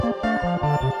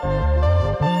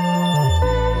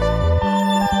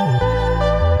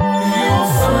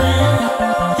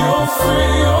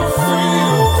free, you're free,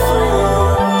 you're free.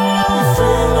 You're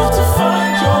free enough to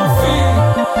find your feet.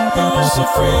 You're also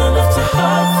free enough to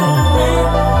hide from me.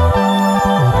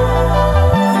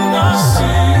 And I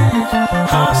seek,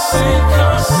 I seek,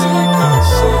 I seek, I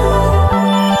seek.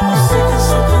 I'm seeking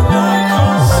something I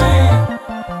can't see.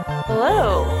 Hello,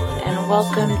 and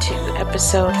welcome to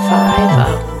episode 5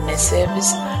 of Missives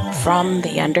from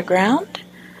the Underground.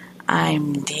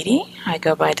 I'm Dee Dee. I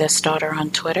go by Dust Daughter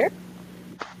on Twitter.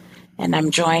 And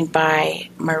I'm joined by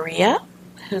Maria,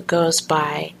 who goes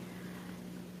by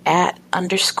 @_Roxy_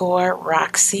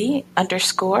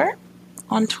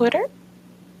 on Twitter.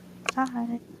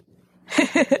 Hi.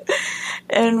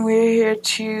 And we're here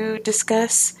to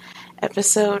discuss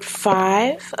episode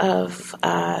 5 of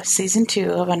season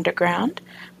 2 of Underground,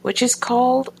 which is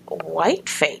called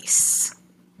Whiteface.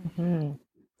 Mm-hmm.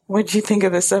 What did you think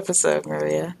of this episode,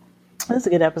 Maria? That was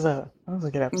a good episode.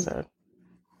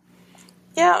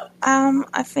 Yeah,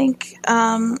 I think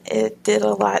it did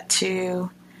a lot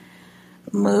to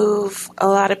move a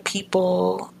lot of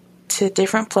people to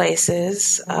different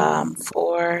places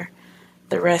for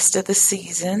the rest of the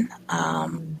season,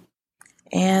 and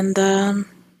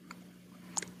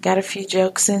got a few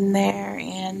jokes in there,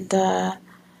 and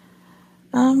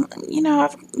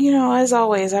as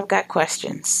always, I've got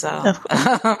questions, so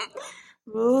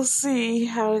we'll see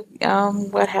how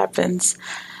what happens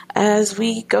as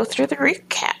we go through the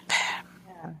recap.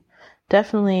 Yeah,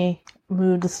 definitely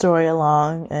moved the story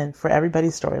along, and for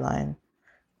everybody's storyline.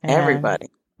 Everybody.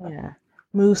 Yeah,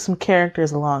 move some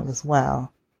characters along as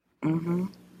well.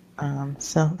 Mm-hmm.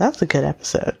 So that's a good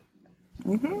episode.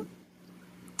 Mm-hmm.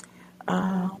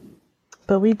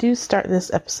 But we do start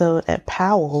this episode at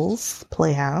Powell's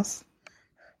Playhouse.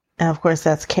 And of course,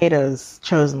 that's Kato's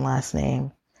chosen last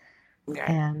name. Okay.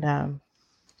 And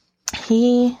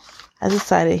he has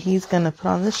decided he's going to put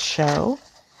on this show.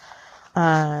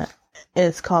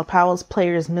 It's called Powell's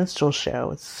Players Minstrel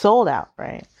Show. It's sold out,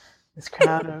 right? This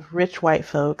crowd of rich white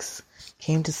folks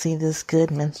came to see this good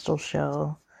minstrel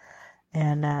show.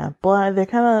 And boy,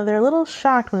 they're a little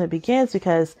shocked when it begins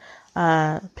because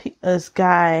this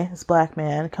black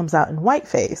man, comes out in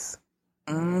whiteface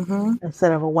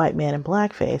instead of a white man in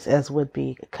blackface, as would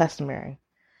be customary.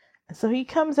 And so he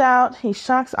comes out, he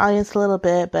shocks the audience a little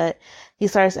bit, but he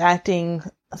starts acting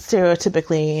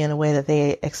stereotypically in a way that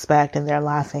they expect, and they're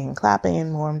laughing and clapping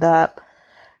and warmed up.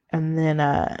 And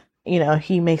then,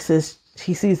 he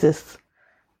sees this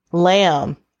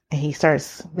lamb, and he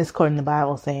starts misquoting the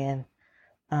Bible, saying,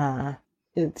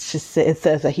 it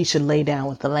says that he should lay down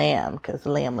with the lamb because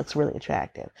the lamb looks really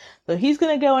attractive. So he's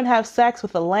going to go and have sex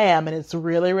with the lamb, and it's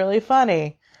really, really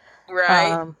funny.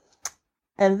 Right.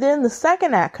 And then the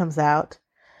second act comes out,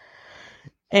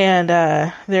 and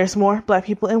there's more black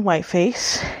people in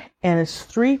whiteface, and it's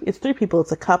three people.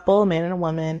 It's a couple, a man and a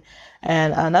woman,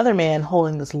 and another man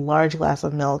holding this large glass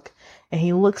of milk. And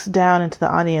he looks down into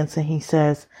the audience, and he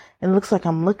says, "It looks like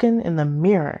I'm looking in the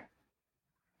mirror."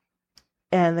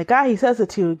 And the guy he says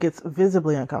it to gets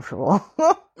visibly uncomfortable.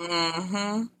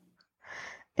 Mm-hmm.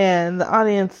 And the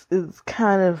audience is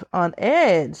kind of on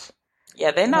edge.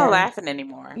 Yeah, they're not laughing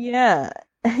anymore. Yeah.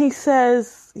 He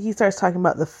starts talking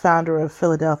about the founder of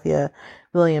Philadelphia,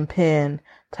 William Penn,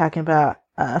 talking about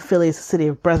Philly is a city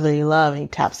of brotherly love, and he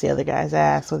taps the other guy's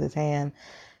ass with his hand.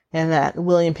 And that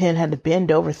William Penn had to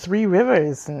bend over 3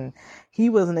 rivers, and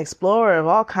he was an explorer of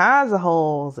all kinds of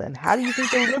holes. And how do you think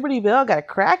the Liberty Bell got a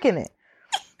crack in it?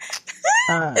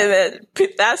 And then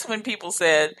that's when people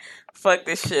said, "Fuck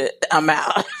this shit, I'm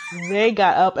out." They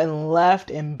got up and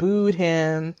left and booed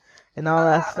him and all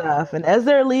that stuff. And as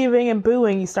they're leaving and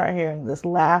booing, you start hearing this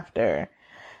laughter.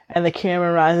 And the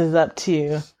camera rises up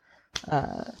to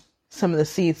some of the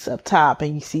seats up top,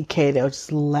 and you see Kato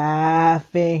just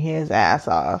laughing his ass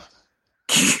off.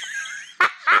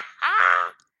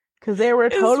 Because they were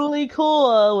totally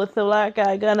cool with the black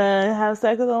guy gonna have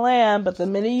sex with a lamb, but the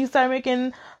minute you start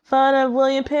making fun of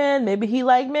William Penn, maybe he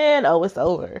liked men, it's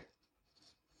over.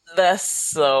 That's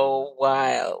so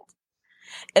wild.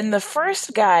 And the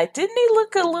first guy, didn't he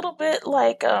look a little bit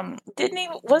like,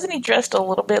 wasn't he dressed a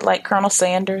little bit like Colonel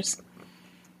Sanders?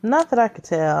 Not that I could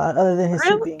tell, other than his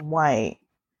suit Really? being white.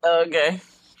 Okay.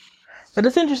 But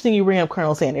it's interesting you bring up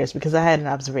Colonel Sanders, because I had an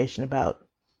observation about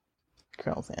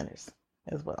Colonel Sanders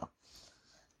as well.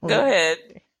 Go ahead.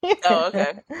 Oh,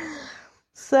 okay.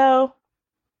 So,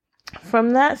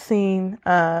 from that scene,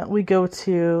 we go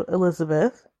to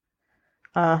Elizabeth,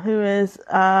 who is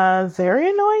very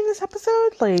annoying this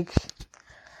episode.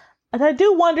 And I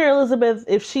do wonder, Elizabeth,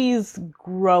 if she's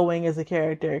growing as a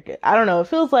character. I don't know. It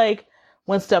feels like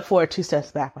one step forward, 2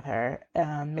 steps back with her.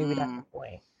 Maybe that's the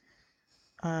point.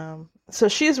 So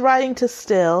she's writing to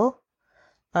Still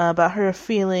about her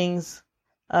feelings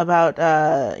about,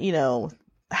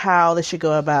 how they should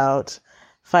go about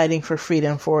fighting for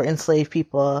freedom for enslaved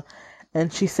people.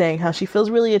 And she's saying how she feels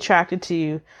really attracted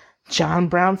to John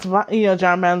Brown's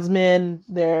men,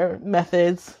 their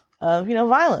methods of,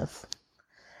 violence.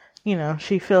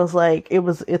 She feels like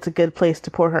it's a good place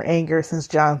to pour her anger since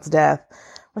John's death,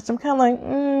 which I'm kind of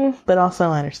like, but also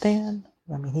I understand.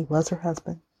 I mean, he was her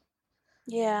husband.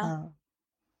 Yeah.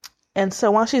 And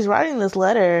so while she's writing this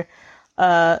letter,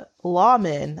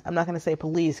 lawmen, I'm not going to say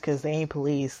police because they ain't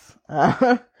police,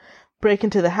 break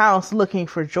into the house looking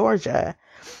for Georgia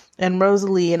and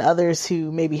Rosalie and others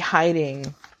who may be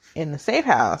hiding in the safe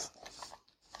house.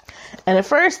 And at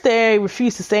first they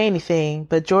refuse to say anything,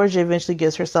 but Georgia eventually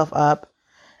gives herself up.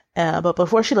 But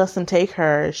before she lets them take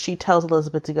her, she tells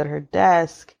Elizabeth to go to her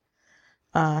desk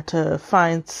to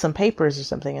find some papers or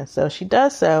something. And so she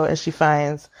does so, and she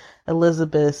finds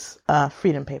Elizabeth's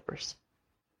freedom papers.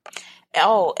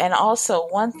 Oh, and also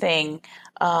one thing,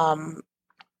 the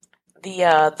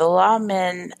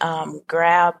lawmen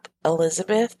grab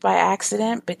Elizabeth by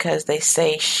accident because they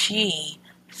say she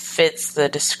fits the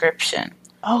description.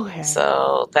 Okay.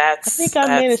 So I think I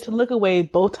managed to look away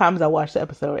both times I watched the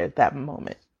episode at that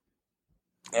moment.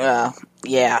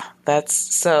 Yeah,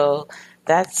 that's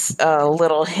a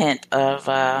little hint of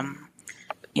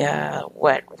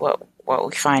what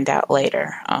we find out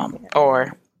later,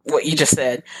 or what you just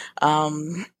said.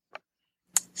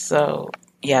 So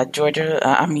yeah,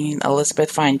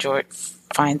 Elizabeth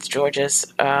finds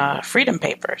George's freedom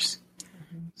papers.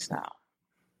 Mm-hmm. So.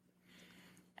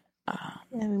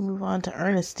 And we move on to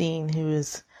Ernestine, who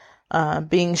is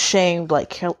being shamed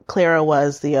like Clara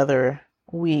was the other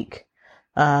week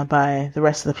by the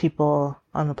rest of the people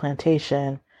on the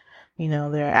plantation.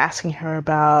 They're asking her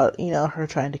about, her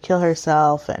trying to kill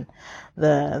herself and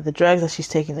the drugs that she's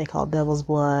taking they call devil's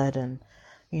blood, and,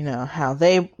 how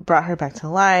they brought her back to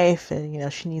life,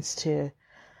 and,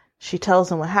 she tells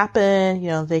them what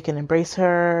happened, they can embrace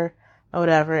her or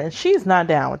whatever, and she's not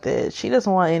down with it. She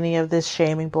doesn't want any of this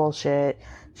shaming bullshit.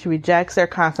 She rejects their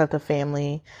concept of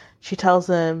family. She tells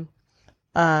them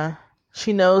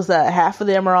she knows that half of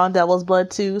them are on devil's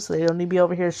blood too, so they don't need to be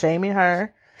over here shaming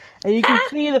her. And you can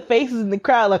see the faces in the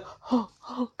crowd like,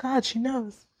 oh God, she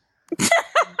knows.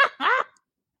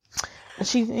 And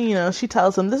she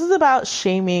tells them this is about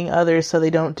shaming others so they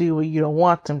don't do what you don't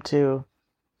want them to.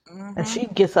 Mm-hmm. And she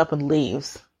gets up and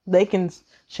leaves. They can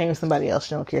shame somebody else.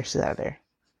 She don't care. She's out of there.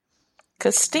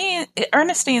 Because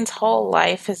Ernestine's whole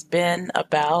life has been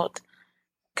about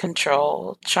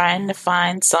control, trying to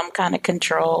find some kind of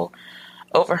control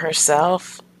over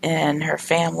herself and her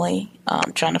family,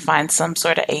 trying to find some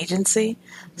sort of agency.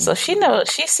 So she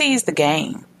sees the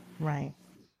game. Right.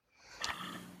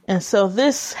 And so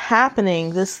this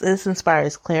happening, this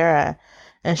inspires Clara,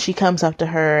 and she comes up to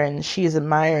her and she's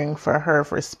admiring her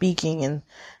for speaking and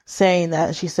saying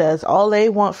that. She says, all they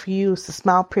want for you is to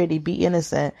smile pretty, be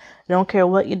innocent. They don't care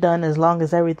what you done as long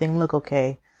as everything look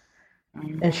okay.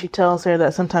 Mm-hmm. And she tells her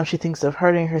that sometimes she thinks of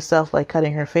hurting herself, like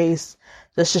cutting her face,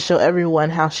 just to show everyone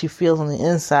how she feels on the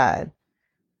inside.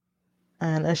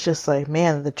 And it's just like,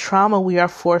 man, the trauma we are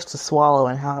forced to swallow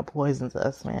and how it poisons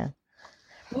us, man.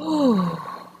 Ooh.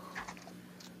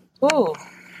 Ooh.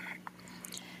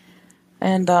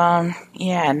 And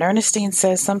and Ernestine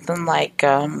says something like,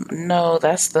 no,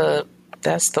 that's the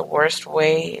worst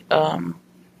way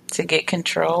to get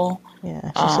control.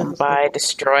 Yeah, by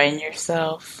destroying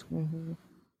yourself. Mm-hmm.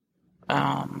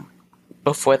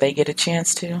 Before they get a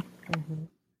chance to. Mm-hmm.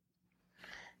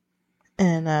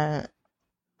 And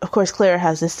of course Clara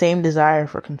has the same desire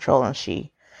for control, and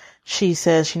she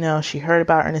says, she heard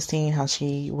about Ernestine, how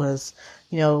she was,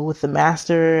 with the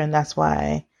master, and that's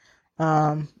why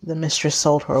the mistress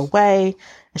sold her away,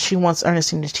 and she wants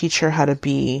Ernestine to teach her how to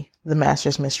be the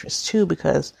master's mistress too,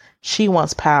 because she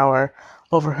wants power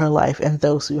over her life and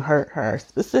those who hurt her,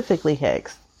 specifically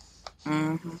Hicks,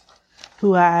 mm-hmm.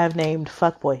 who I have named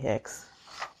Fuckboy Hicks.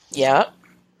 Yep,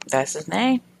 that's his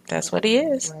name. That's what he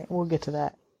is. Right, we'll get to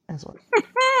that as well.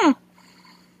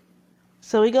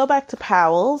 So we go back to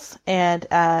Powell's, and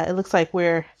it looks like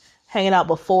we're hanging out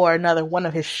before another one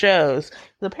of his shows.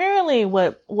 Apparently,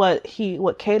 what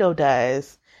Cato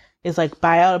does is like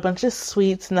buy out a bunch of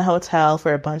suites in the hotel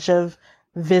for a bunch of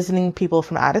visiting people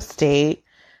from out of state,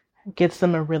 gets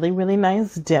them a really, really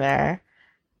nice dinner,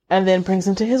 and then brings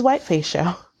them to his whiteface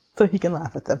show so he can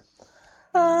laugh at them.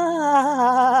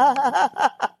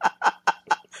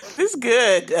 This is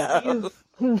good.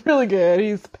 He's really good.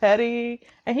 He's petty,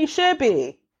 and he should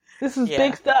be. This is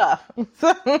big stuff.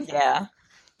 Yeah.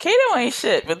 Kato ain't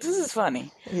shit, but this is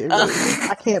funny.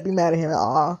 I can't be mad at him at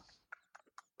all.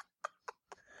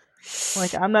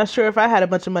 Like, I'm not sure if I had a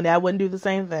bunch of money, I wouldn't do the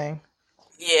same thing.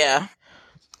 Yeah.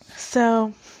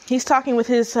 So he's talking with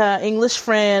his English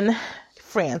friend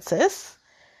Francis,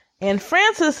 and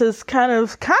Francis is kind of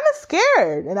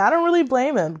scared, and I don't really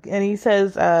blame him. And he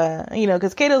says,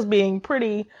 because Cato's being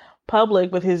pretty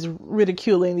public with his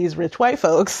ridiculing these rich white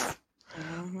folks.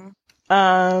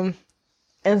 Mm-hmm.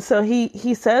 And so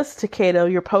he says to Cato,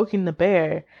 "You're poking the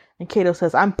bear," and Cato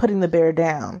says, "I'm putting the bear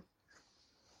down."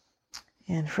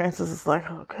 And Francis is like,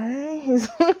 okay.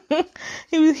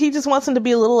 He just wants him to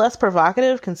be a little less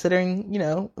provocative considering,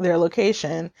 their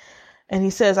location. And he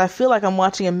says, "I feel like I'm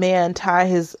watching a man tie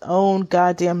his own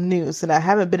goddamn noose, and I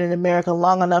haven't been in America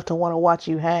long enough to want to watch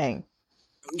you hang."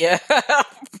 Yeah.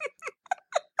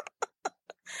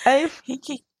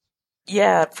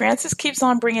 Francis keeps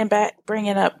on bringing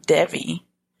up Devi.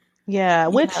 Yeah,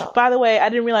 which, by the way, I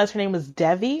didn't realize her name was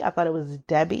Devi. I thought it was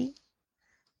Debbie.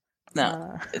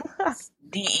 No, it's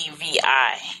Devi.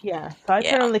 Yeah, so I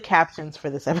turned on the captions for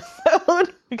this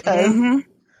episode because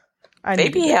they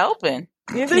be helping.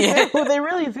 Yeah, they do. They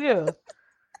really do.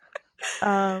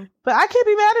 But I can't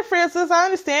be mad at Francis. I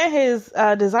understand his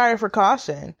desire for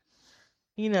caution.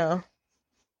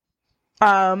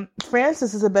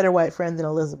 Francis is a better white friend than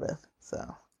Elizabeth.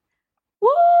 So,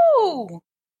 woo!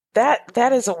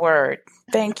 That is a word.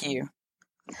 Thank you.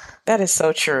 That is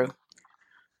so true.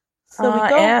 So we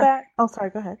go back. Oh, sorry.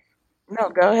 Go ahead. No,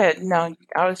 go ahead. No,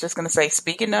 I was just going to say,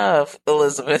 speaking of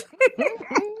Elizabeth.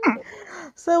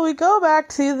 So we go back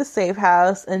to the safe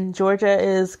house, and Georgia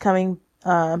is coming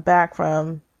back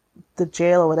from the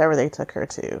jail or whatever they took her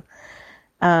to.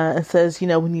 It says, we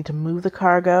need to move the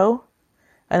cargo,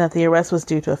 and that the arrest was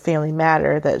due to a family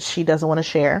matter that she doesn't want to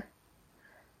share.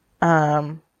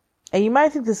 And you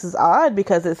might think this is odd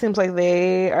because it seems like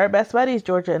they are best buddies,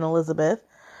 Georgia and Elizabeth.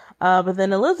 But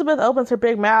then Elizabeth opens her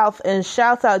big mouth and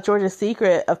shouts out Georgia's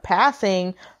secret of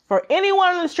passing for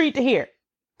anyone on the street to hear.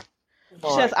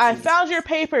 She says, "I found your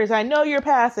papers. I know you're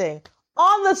passing."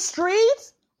 On the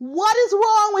street? What is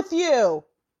wrong with you?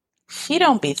 She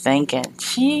don't be thinking.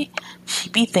 She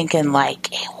be thinking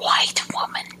like a white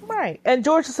woman. Right. And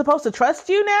George is supposed to trust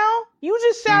you now? You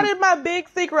just shouted my big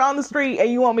secret on the street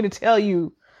and you want me to tell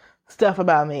you stuff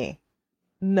about me?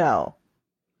 No.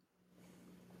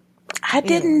 I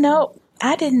didn't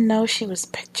know she was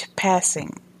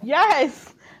passing.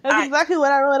 Yes. That's exactly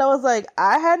what I wrote. I was like,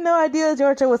 I had no idea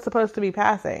Georgia was supposed to be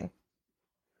passing.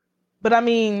 But I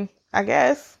mean, I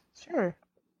guess. Sure.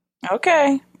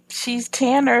 Okay. She's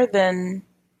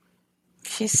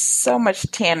so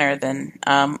much tanner than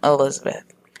Elizabeth.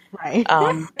 Right.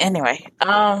 Anyway.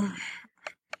 But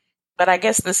I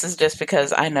guess this is just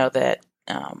because I know that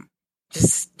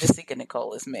Jessica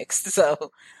Nicole is mixed.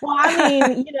 So well,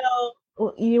 I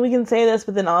mean, we can say this,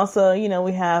 but then also,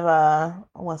 we have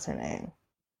what's her name?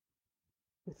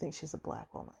 We think she's a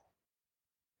black woman.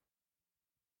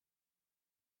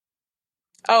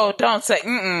 Oh, don't say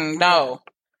no.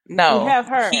 No. We have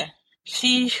her.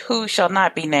 She who shall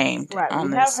not be named. Right,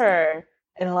 we have her,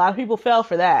 and a lot of people fell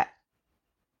for that.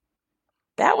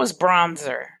 That was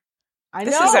bronzer.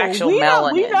 This is actual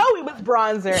melanin. We know it was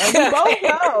bronzer, and we both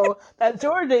know that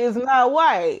Georgia is not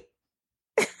white.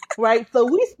 Right? So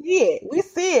we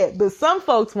see it, but some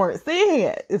folks weren't seeing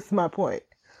it, is my point.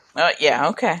 Yeah,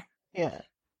 okay. Yeah.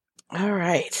 All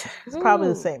right. It's probably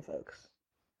the same folks.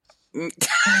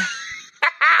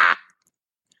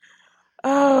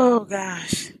 Oh,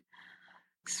 gosh.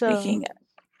 Speaking of...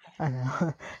 I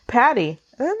know. Patty.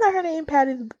 Isn't that her name?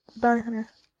 Patty the Bounty Hunter?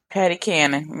 Patty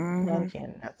Cannon. Mm-hmm. Patty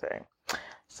Cannon, that's right.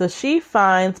 So she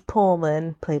finds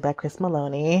Pullman, played by Chris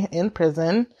Maloney, in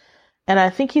prison. And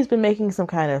I think he's been making some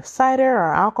kind of cider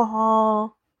or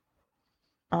alcohol.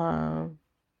 Some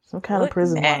kind of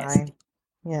prison wine.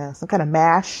 Yeah, some kind of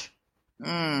mash.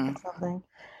 Or something.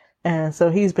 And so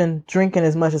he's been drinking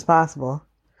as much as possible.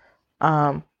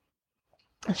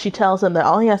 She tells him that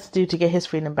all he has to do to get his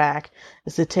freedom back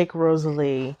is to take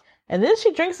Rosalie. And then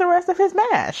she drinks the rest of his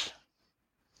mash.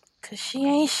 Because she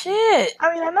ain't shit.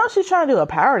 I mean, I know she's trying to do a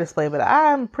power display, but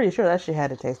I'm pretty sure that shit had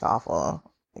to taste awful.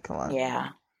 Like, come on. Yeah.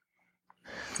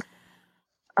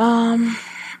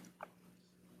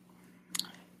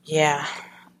 Yeah.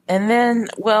 And then,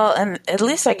 and at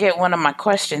least I get one of my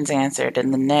questions answered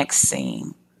in the next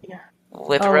scene. Yeah.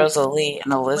 With Rosalie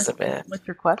and Elizabeth. What's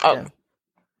your question?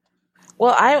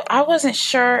 Well, I wasn't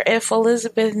sure if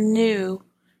Elizabeth knew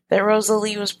that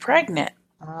Rosalie was pregnant.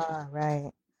 Ah, right.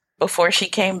 Before she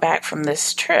came back from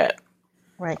this trip.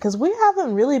 Right, because we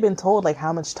haven't really been told,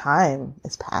 how much time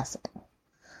is passing.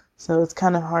 So it's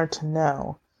kind of hard to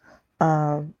know.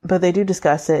 But they do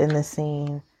discuss it in this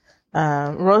scene.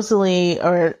 Rosalie,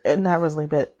 or not Rosalie,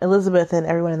 but Elizabeth and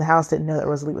everyone in the house didn't know that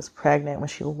Rosalie was pregnant when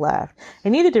she left.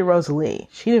 And neither did Rosalie.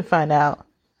 She didn't find out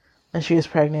that she was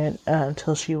pregnant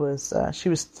until she was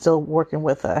still working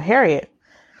with Harriet.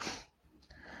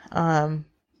 But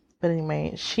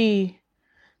anyway,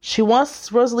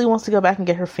 Rosalie wants to go back and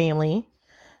get her family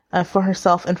for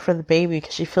herself and for the baby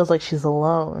because she feels like she's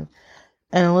alone.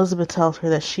 And Elizabeth tells her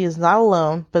that she is not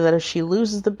alone, but that if she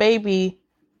loses the baby,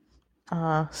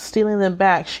 stealing them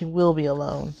back, she will be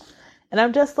alone. And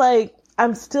I'm just like,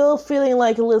 I'm still feeling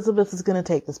like Elizabeth is going to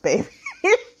take this baby.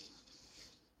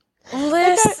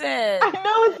 Listen. I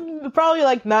know it's probably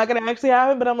like not going to actually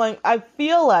happen, but I'm like, I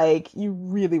feel like you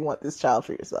really want this child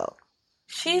for yourself.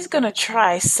 She's going to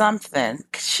try something.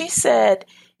 She said,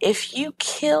 if you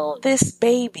kill this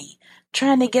baby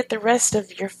trying to get the rest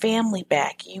of your family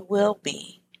back, you will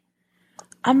be.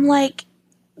 I'm like,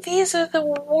 these are the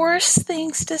worst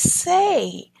things to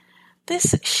say.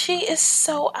 She is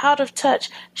so out of touch.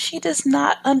 She does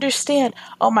not understand.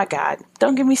 Oh my God,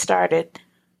 don't get me started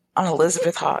on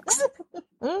Elizabeth Hawks.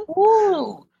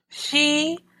 Woo!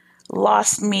 She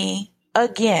lost me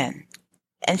again,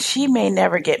 and she may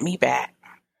never get me back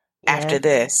after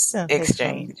this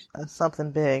exchange.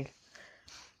 Something big.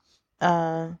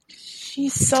 She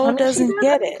doesn't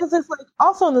get it. Because it's like,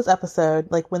 also in this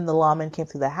episode, like when the lawman came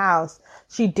through the house,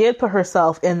 she did put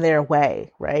herself in their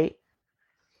way, right?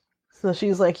 So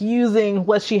she's like using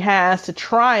what she has to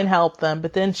try and help them,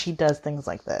 but then she does things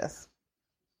like this.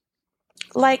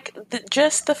 Like,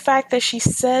 just the fact that she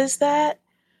says that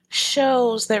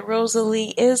shows that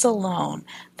Rosalie is alone.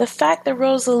 The fact that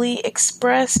Rosalie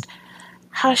expressed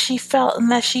how she felt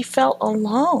and that she felt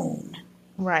alone.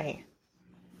 Right.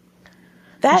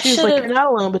 That she was like, you're not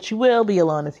alone, but you will be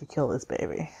alone if you kill this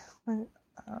baby.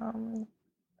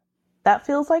 That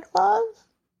feels like love?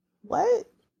 What?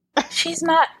 She's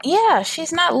not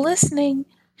listening.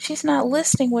 She's not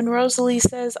listening when Rosalie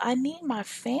says, I need my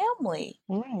family.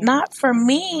 Right. Not for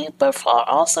me, but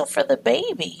also for the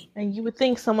baby. And you would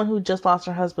think someone who just lost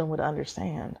her husband would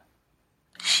understand.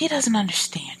 She doesn't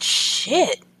understand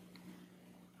shit.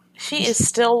 She is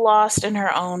still lost in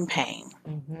her own pain.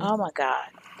 Mm-hmm. Oh my God.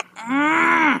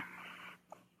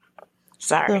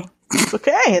 Sorry. So,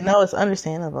 okay. No, it's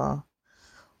understandable.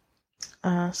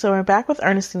 So we're back with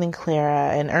Ernestine and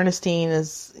Clara, and Ernestine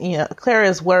is, Clara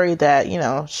is worried that,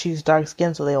 she's dark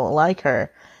skinned so they won't like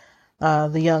her.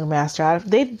 The young master.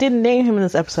 They didn't name him in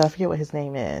this episode. I forget what his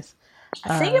name is.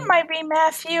 I think it might be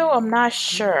Matthew. I'm not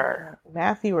sure.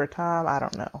 Matthew or Tom. I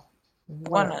don't know.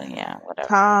 Whatever.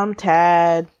 Tom,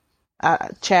 Tad,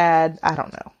 Chad. I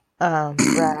don't know.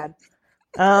 Brad.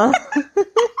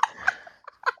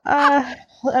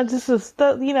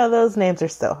 Those names are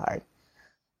so hard.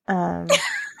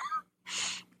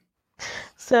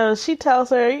 So she tells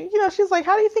her, she's like,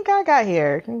 how do you think I got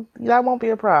here? That won't be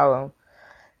a problem.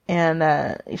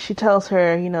 And she tells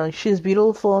her, she's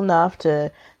beautiful enough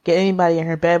to get anybody in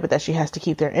her bed, but that she has to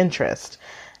keep their interest.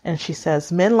 And she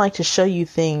says, men like to show you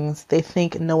things they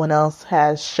think no one else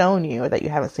has shown you or that you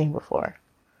haven't seen before.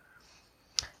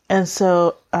 And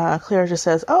so Clara just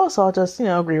says, oh, so I'll just,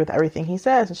 agree with everything he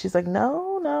says. And she's like,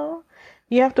 no.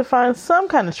 You have to find some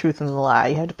kind of truth in the lie.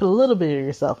 You have to put a little bit of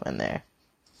yourself in there.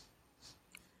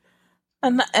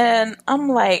 And I'm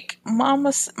like,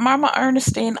 Mama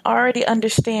Ernestine already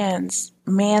understands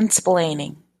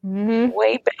mansplaining. Mm-hmm.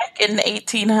 Way back in the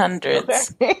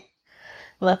 1800s. Okay.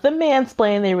 Let them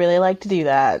mansplain. They really like to do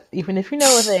that. Even if you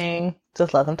know a thing,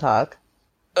 just let them talk.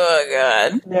 Oh,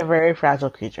 God. They're very fragile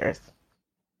creatures.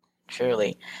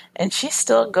 Truly. And she's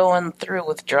still going through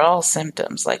withdrawal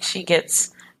symptoms. Like, she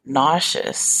gets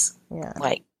nauseous. Yeah.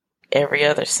 Like, every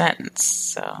other sentence.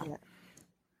 So. Yeah.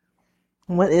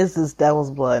 What is this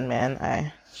devil's blood, man?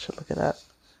 I should look it up.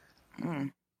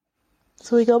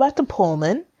 So we go back to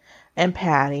Pullman and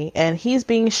Patty, and he's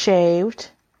being shaved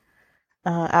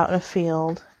out in a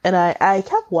field. And I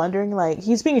kept wondering, like,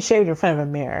 he's being shaved in front of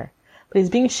a mirror, but he's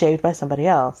being shaved by somebody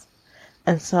else.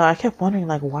 And so I kept wondering,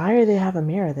 like, why do they have a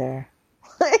mirror there?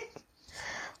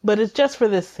 But it's just for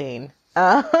this scene.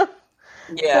 I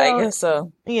guess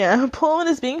so. Yeah, Pullman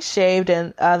is being shaved,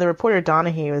 and the reporter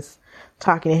Donahue is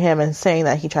talking to him and saying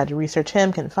that he tried to research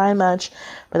him, couldn't find much,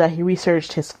 but that he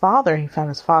researched his father. He found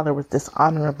his father was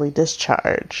dishonorably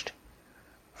discharged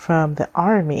from the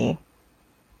army.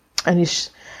 And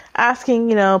he's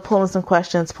asking, Pullman some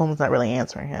questions. Pullman's not really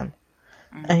answering him.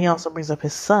 Mm-hmm. And he also brings up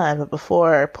his son, but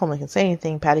before Pullman can say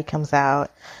anything, Patty comes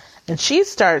out, and she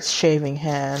starts shaving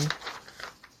him,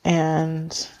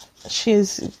 and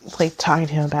she's, like, talking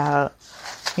to him about,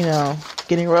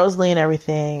 getting Rosalie and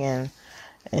everything, and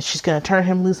and she's going to turn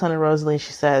him loose on Rosalie.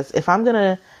 She says, if I'm going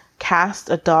to cast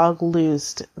a dog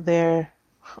loose there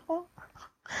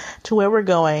to where we're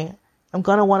going, I'm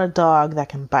going to want a dog that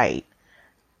can bite.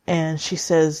 And she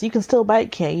says, you can still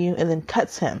bite, can't you? And then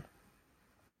cuts him.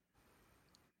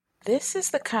 This is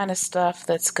the kind of stuff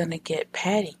that's going to get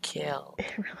Patty killed.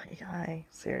 It really, I'm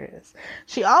serious.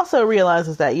 She also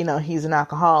realizes that, he's an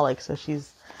alcoholic, so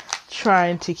she's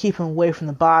trying to keep him away from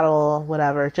the bottle,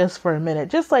 whatever, just for a minute.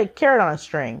 Just like carrot on a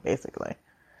string, basically.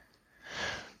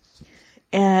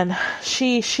 And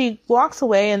she walks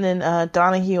away, and then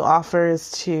Donahue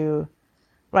offers to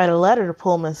write a letter to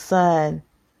Pullman's son,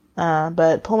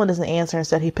 but Pullman doesn't answer.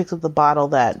 Instead, he picks up the bottle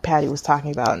that Patty was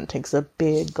talking about and takes a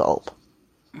big gulp.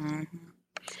 Mm-hmm.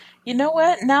 You know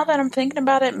what? Now that I'm thinking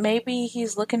about it, maybe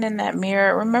he's looking in that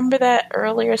mirror. Remember that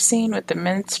earlier scene with the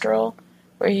minstrel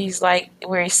where he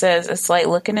says it's like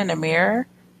looking in a mirror?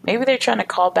 Maybe they're trying to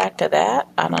call back to that.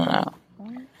 I don't know.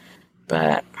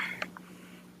 But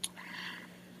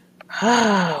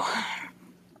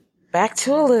back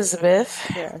to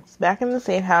Elizabeth. Yes, back in the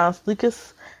safe house,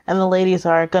 Lucas and the ladies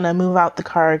are going to move out the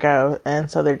cargo, and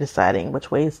so they're deciding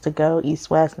which ways to go, east,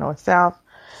 west, north, south,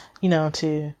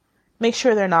 to make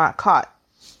sure they're not caught.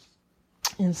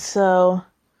 And so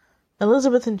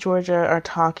Elizabeth and Georgia are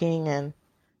talking, and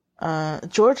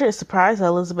Georgia is surprised that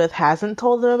Elizabeth hasn't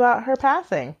told them about her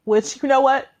passing, which, you know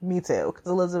what? Me too, because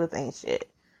Elizabeth ain't shit.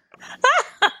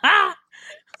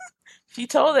 She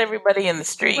told everybody in the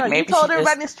street. Right, maybe she told she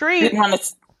everybody in the street. She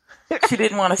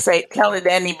didn't want to tell it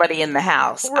to anybody in the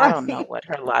house. Right. I don't know what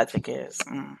her logic is.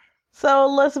 So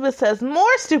Elizabeth says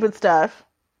more stupid stuff.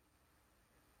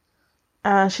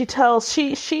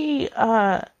 She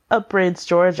upbraids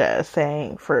Georgia,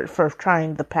 saying for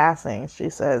trying the passing. She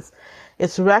says,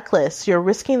 it's reckless. You're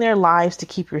risking their lives to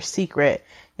keep your secret.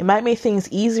 It might make things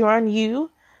easier on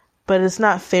you, but it's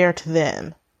not fair to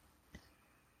them.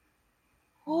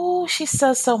 Oh, she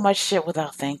says so much shit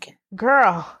without thinking.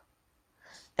 Girl.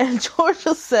 And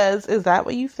Georgia says, is that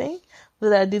what you think?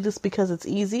 That I do this because it's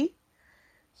easy?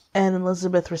 And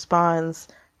Elizabeth responds,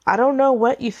 I don't know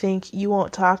what you think. You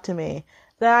won't talk to me.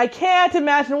 Then I can't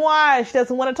imagine why she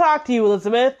doesn't want to talk to you,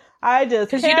 Elizabeth. I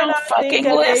just because you don't fucking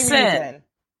listen.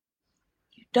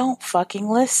 You don't fucking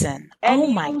listen. And oh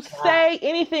my you God. Say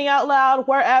anything out loud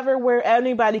where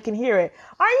anybody can hear it.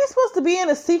 Aren't you supposed to be in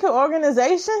a secret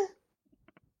organization?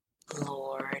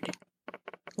 Lord.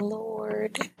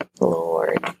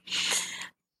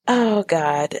 Oh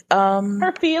God.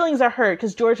 Her feelings are hurt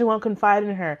because Georgia won't confide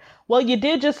in her. Well, you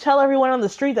did just tell everyone on the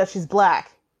street that she's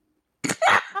black.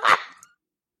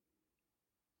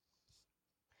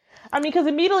 I mean, because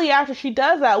immediately after she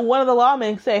does that, one of the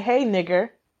lawmen say, hey, nigger,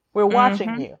 we're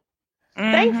watching you.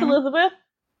 Mm-hmm. Thanks, Elizabeth.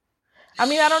 I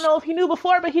mean, I don't know if he knew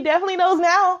before, but he definitely knows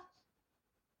now.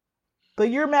 But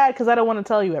you're mad because I don't want to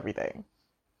tell you everything.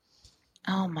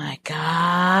 Oh, my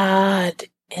God.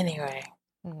 Anyway.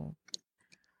 Mm-hmm.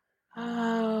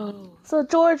 Oh. So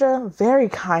Georgia, very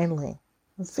kindly.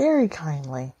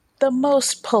 The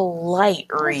most polite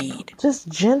read. Just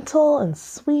gentle and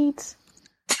sweet.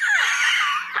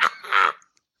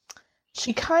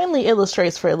 She kindly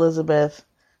illustrates for Elizabeth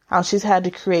how she's had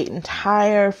to create an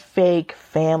entire fake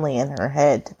family in her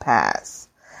head to pass.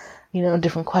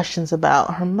 Different questions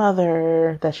about her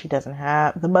mother that she doesn't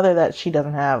have, the mother that she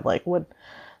doesn't have, like what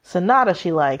sonata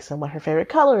she likes and what her favorite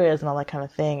color is and all that kind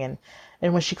of thing.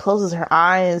 And when she closes her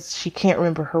eyes, she can't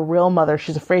remember her real mother.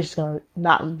 She's afraid she's going to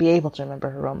not be able to remember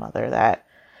her real mother. That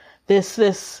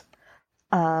this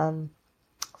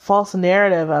false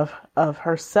narrative of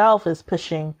herself is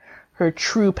pushing her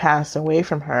true past away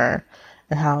from her,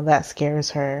 and how that scares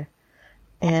her.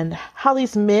 And how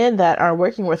these men that are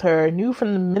working with her knew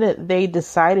from the minute they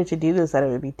decided to do this that it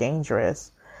would be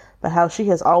dangerous, but how she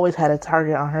has always had a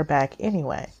target on her back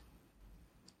anyway.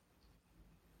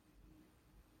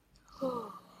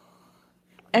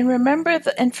 And remember,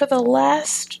 and for the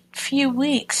last few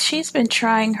weeks, she's been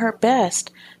trying her best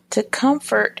to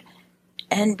comfort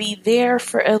and be there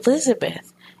for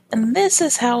Elizabeth. And this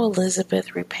is how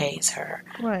Elizabeth repays her.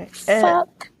 Right.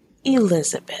 Fuck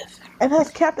Elizabeth. And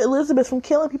has kept Elizabeth from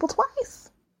killing people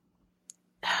twice.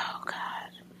 Oh,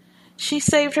 God. She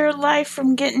saved her life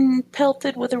from getting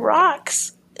pelted with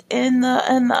rocks in the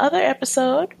other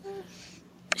episode.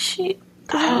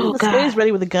 God. Stays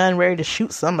ready with a gun, ready to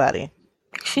shoot somebody.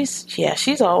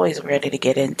 She's always ready to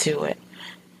get into it.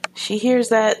 She hears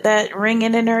that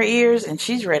ringing in her ears, and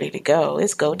she's ready to go.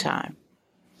 It's go time.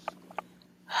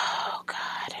 Oh,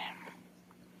 God.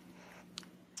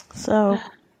 So,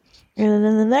 and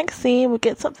in the next scene, we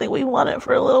get something we wanted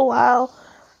for a little while.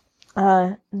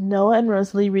 Noah and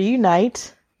Rosalie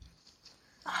reunite.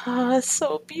 Oh, it's so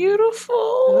So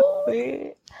beautiful.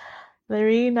 sweet. They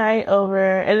reunite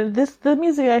over, and the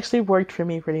music actually worked for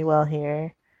me pretty well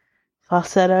here.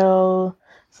 Falsetto,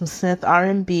 some synth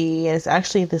R&B, and it's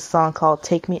actually this song called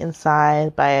 "Take Me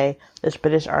Inside" by this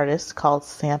British artist called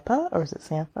Sampa, or is it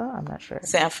Sampha? I'm not sure.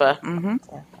 Sampha. Mm-hmm.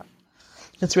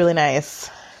 It's really nice.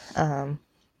 Um,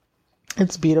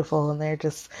 it's beautiful, and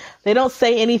they don't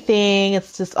say anything.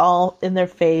 It's just all in their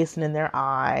face and in their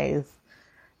eyes,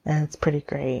 and it's pretty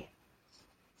great.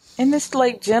 And it's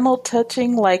like gentle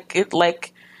touching,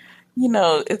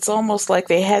 it's almost like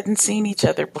they hadn't seen each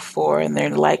other before, and they're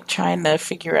like trying to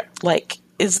figure out, like,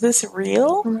 is this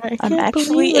real? Right, I I'm can't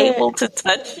actually believe it. able to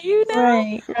touch you now.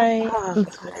 Right. Oh,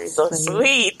 It's very so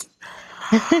sweet.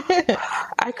 it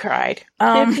I cried.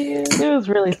 was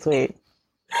really sweet.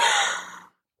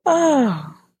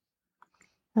 Oh,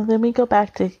 And then we go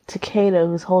back to Kato,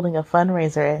 who's holding a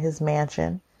fundraiser at his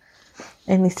mansion.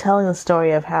 And he's telling the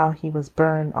story of how he got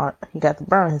the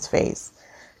burn on his face.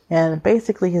 And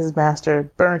basically his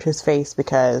master burned his face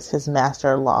because his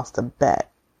master lost a bet.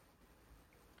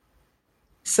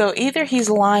 so either he's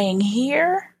lying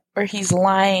here, or he was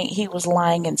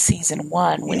lying in season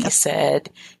 1 when he said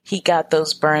he got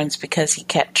those burns because he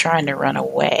kept trying to run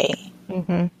away.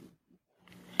 Mm-hmm.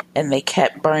 And they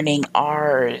kept burning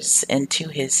R's into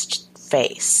his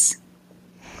face.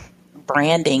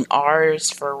 Branding R's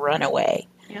for runaway.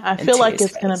 Yeah, I feel like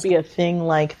it's going to be a thing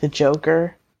like the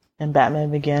Joker in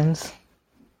Batman Begins.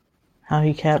 How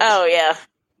he kept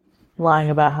lying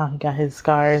about how he got his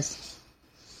scars.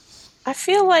 I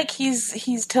feel like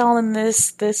he's telling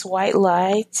this white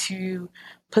lie to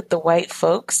put the white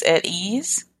folks at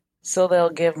ease so they'll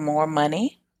give more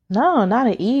money. No, not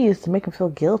at ease, to make him feel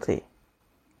guilty.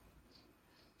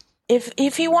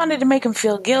 If he wanted to make him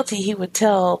feel guilty, he would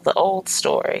tell the old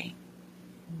story.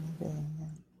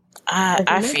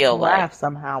 I feel like laugh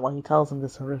somehow when he tells him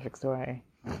this horrific story.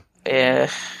 Yeah.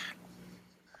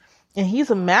 And he's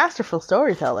a masterful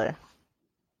storyteller.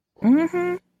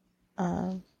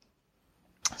 Mm-hmm.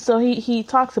 So he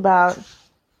talks about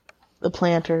the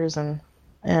planters and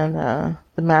the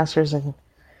masters, and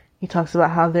he talks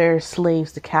about how they're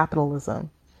slaves to capitalism.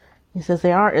 He says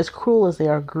they aren't as cruel as they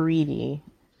are greedy,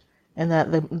 and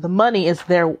that the money is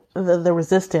the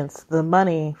resistance, the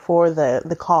money for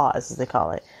the cause, as they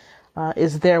call it,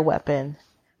 is their weapon.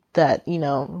 That,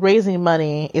 raising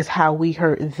money is how we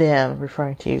hurt them,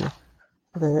 referring to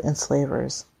the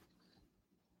enslavers.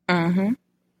 Mm-hmm.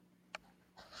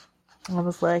 I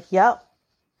was like, yep.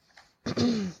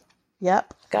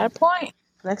 Yep. Got a point.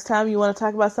 Next time you want to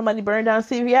talk about somebody burning down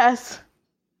CVS.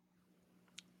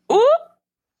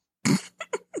 Oop!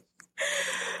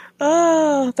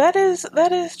 Oh, that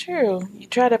is true. You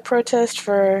try to protest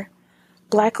for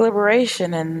Black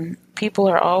liberation, and people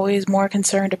are always more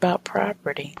concerned about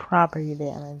property. Property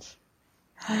damage.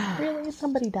 Really?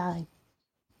 Somebody died.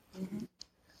 Mm-hmm.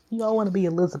 You all want to be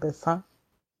Elizabeth, huh?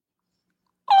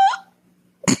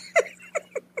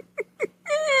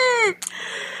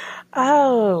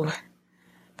 Oh.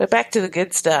 But back to the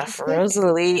good stuff.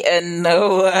 Rosalie and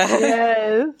Noah.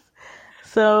 Yes.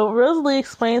 So Rosalie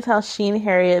explains how she and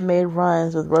Harriet made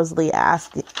runs with Rosalie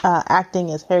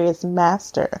acting as Harriet's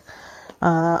master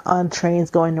on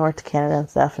trains going north to Canada and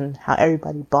stuff, and how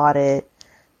everybody bought it.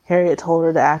 Harriet told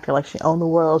her to act like she owned the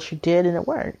world. She did, and it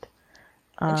worked.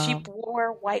 And she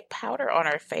wore white powder on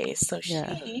her face, so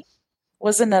she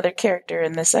was another character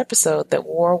in this episode that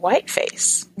wore white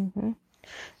face. Mm-hmm.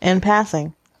 And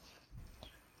passing.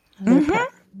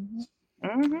 Mm-hmm.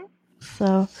 Mm-hmm.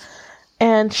 So,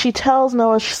 and she tells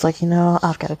Noah, she's like,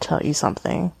 I've got to tell you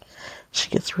something. She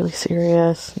gets really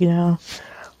serious,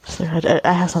 So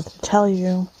I have something to tell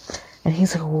you. And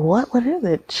he's like, what? What is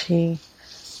it? She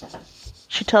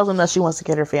tells him that she wants to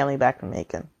get her family back from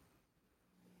Macon.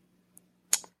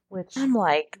 Which I'm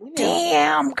like,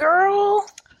 damn, girl.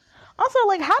 Also,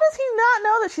 like, how does he not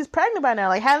know that she's pregnant by now?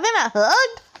 Like, have they not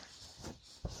hugged?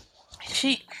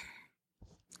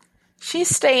 She's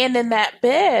staying in that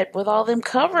bed with all them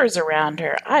covers around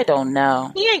her. I don't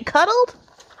know. He ain't cuddled?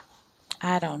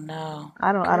 I don't know.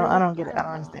 I don't get it. I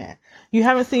don't understand. You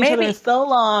haven't seen each other in so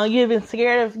long. You've been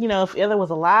scared of, if the other was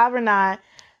alive or not.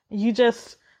 You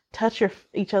just touch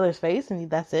each other's face and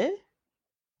that's it?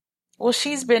 Well,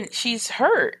 she's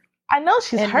hurt. I know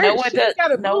she's hurt.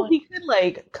 He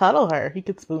could, cuddle her. He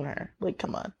could spoon her. Like,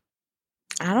 come on.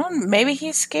 Maybe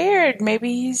he's scared.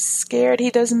 Maybe he's scared he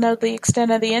doesn't know the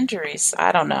extent of the injuries.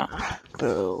 I don't know.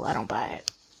 Boo, I don't buy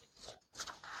it.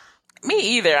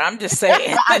 Me either. I'm just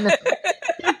saying.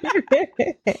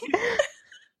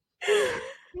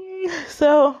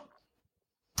 So,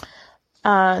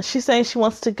 She's saying she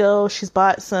wants to go. She's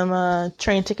bought some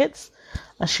train tickets.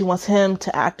 She wants him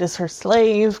to act as her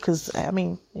slave because, I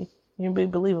mean, you'd be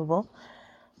believable.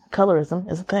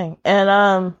 Colorism is a thing.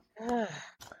 And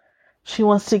she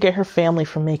wants to get her family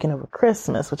from making over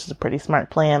Christmas, which is a pretty smart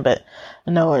plan, but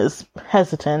Noah is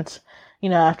hesitant. You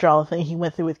know, after all the things he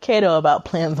went through with Kato about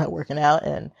plans not working out,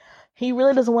 and he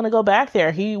really doesn't want to go back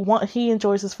there. He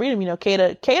enjoys his freedom. You know,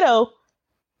 Kato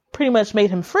pretty much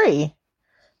made him free.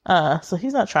 So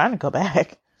he's not trying to go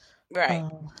back. Right.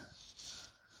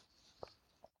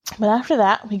 But after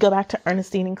that, we go back to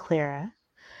Ernestine and Clara.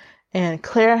 And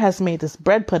Clara has made this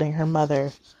bread pudding her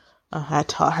mother had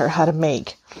taught her how to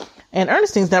make. And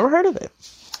Ernestine's never heard of it.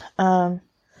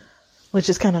 Which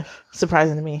is kind of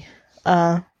surprising to me.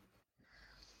 So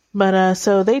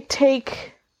they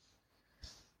take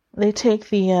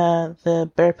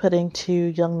the bread pudding to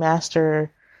young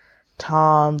master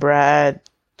Tom, Brad,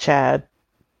 Chad,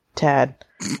 Tad,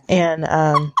 and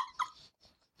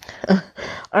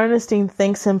Ernestine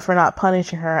thanks him for not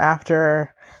punishing her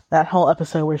after that whole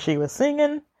episode where she was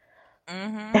singing.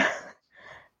 Mm-hmm.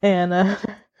 And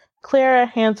Clara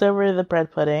hands over the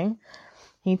bread pudding.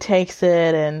 He takes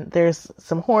it, and there's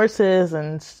some horses,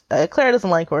 and Clara doesn't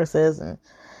like horses, and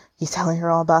he's telling her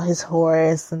all about his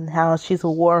horse and how she's a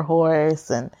war horse,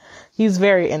 and he's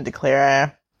very into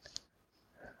Clara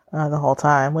the whole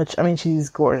time, which, I mean, she's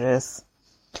gorgeous.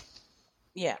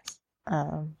 Yes.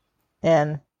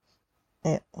 And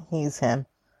he's him.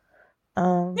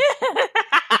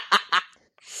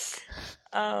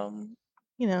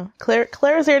 You know,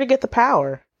 Claire's there to get the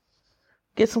power,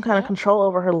 get some kind of control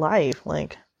over her life.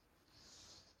 Like,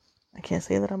 I can't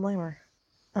say that I blame her.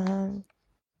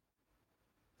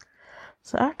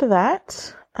 So after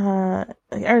that,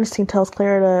 Ernestine tells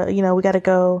Claire to, you know, we got to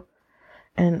go.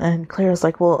 And Claire's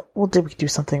like, well, did we do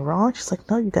something wrong? She's like,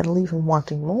 no, you got to leave him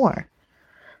wanting more.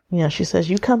 You know, she says,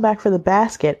 you come back for the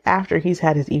basket after he's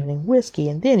had his evening whiskey,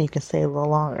 and then you can stay a little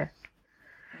longer.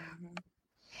 Mm-hmm.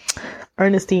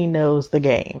 Ernestine knows the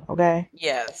game, okay?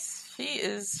 Yes, she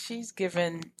is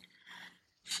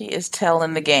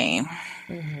telling the game.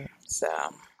 Mm-hmm.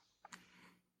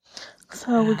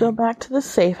 So we go back to the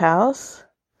safe house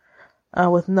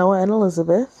with Noah and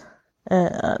Elizabeth.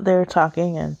 They're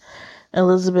talking, and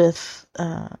Elizabeth,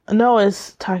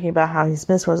 Noah's talking about how he's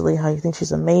missed Rosalie, how he thinks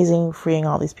she's amazing, freeing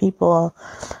all these people.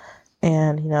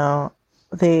 And, you know,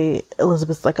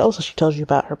 Elizabeth's like, oh, so she told you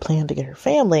about her plan to get her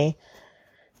family.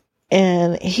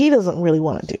 And he doesn't really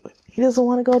want to do it. He doesn't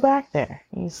want to go back there.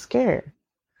 He's scared.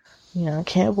 You know,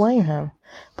 can't blame him.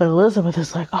 But Elizabeth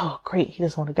is like, oh, great, he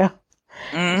doesn't want to go.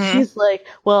 Mm-hmm. She's like,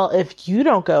 well, if you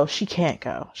don't go, she can't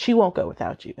go. She won't go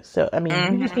without you. So, I mean,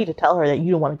 you just need to tell her that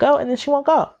you don't want to go, and then she won't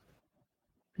go.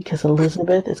 Because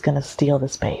Elizabeth is going to steal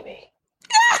this baby.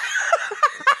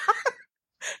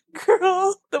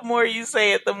 Girl, the more you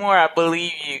say it, the more I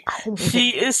believe you. She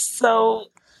is so...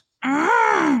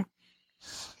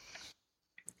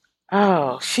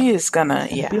 Oh, she is gonna,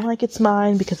 yeah. Be like it's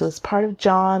mine because it was part of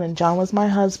John, and John was my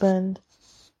husband.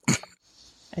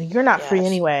 And you're not free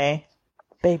anyway.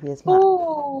 Baby is mine.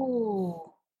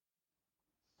 Ooh.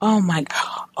 Oh my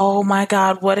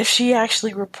God. What if she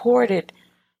actually reported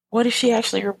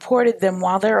them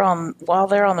while they're on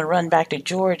the run back to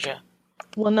Georgia?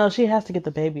 Well, no, she has to get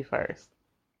the baby first.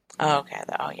 Oh, okay.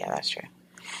 Oh, yeah, that's true.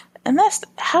 And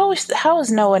how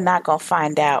is Noah not gonna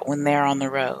find out when they're on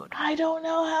the road? I don't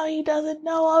know how he doesn't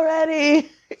know already.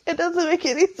 It doesn't make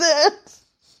any sense.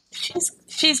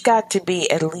 She's got to be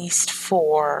at least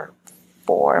 4,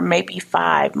 maybe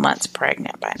 5 months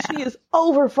pregnant by now. She is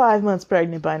over 5 months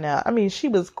pregnant by now. I mean, she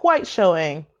was quite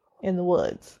showing in the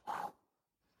woods.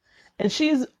 And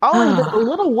she's always been a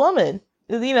little woman,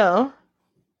 you know.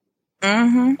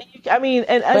 Mm-hmm. I mean,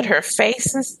 but her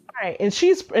face is right. And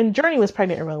Journey was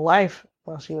pregnant in real life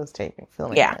while she was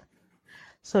filming. Yeah. It.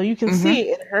 So you can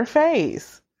see it in her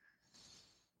face.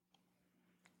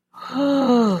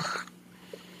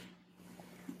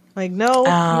 Like, no,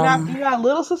 you're not a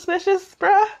little suspicious,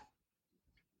 bruh.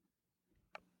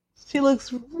 She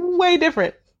looks way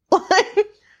different.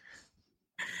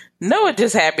 Noah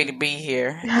just happy to be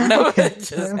here. Noah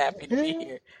just happy to be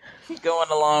here. He's going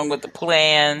along with the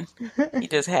plan. He's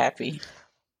just happy.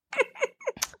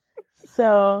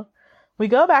 So we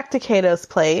go back to Kato's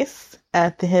place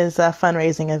at his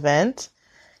fundraising event.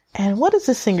 And what is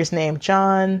this singer's name?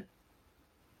 John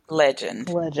Legend.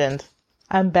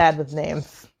 I'm bad with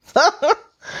names. We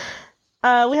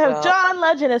have John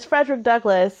Legend as Frederick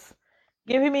Douglass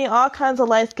giving me all kinds of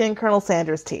light-skinned Colonel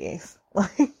Sanders teas. I'm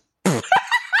sorry.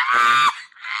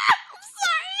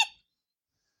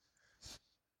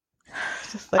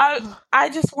 Like, I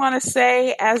just want to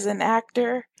say, as an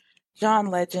actor, John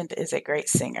Legend is a great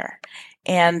singer,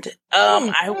 and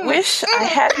I wish I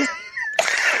hadn't.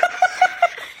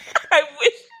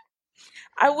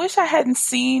 I wish I hadn't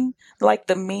seen like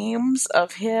the memes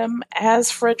of him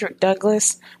as Frederick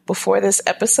Douglass before this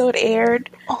episode aired,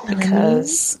 oh,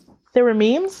 because there were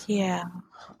memes. yeah,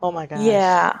 Oh my gosh.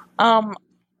 yeah,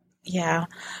 yeah,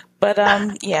 but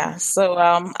yeah. So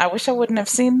I wish I wouldn't have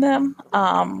seen them.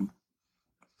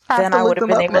 Then I would have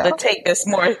been able to take this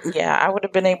more. Yeah, I would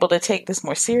have been able to take this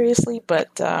more seriously.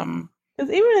 But because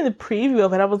even in the preview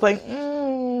of it, I was like,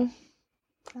 I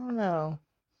don't know.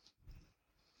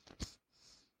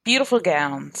 Beautiful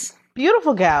gowns.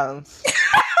 Beautiful gowns.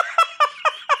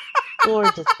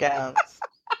 Gorgeous gowns.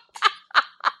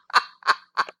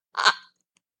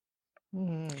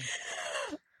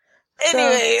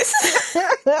 Anyways.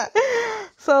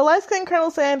 So Light Skin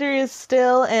Colonel Sanders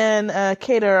still and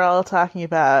Kate are all talking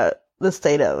about the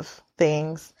state of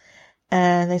things.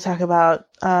 And they talk about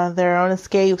their own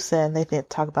escapes, and they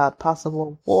talk about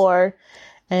possible war.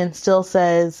 And Still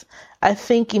says, I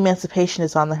think emancipation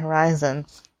is on the horizon.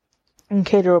 And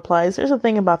Cater replies, there's a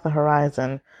thing about the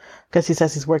horizon, because he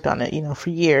says he's worked on it, for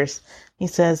years. He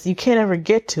says, you can't ever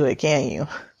get to it, can you?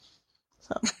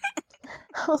 So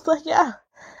I was like, yeah.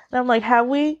 And I'm like, have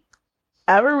we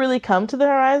ever really come to the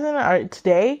horizon? Or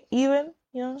today, even?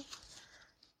 Yeah.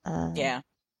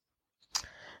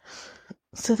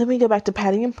 So then we go back to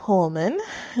Patty and Pullman,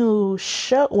 who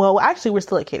actually we're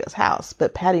still at Cato's house,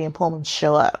 but Patty and Pullman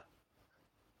show up.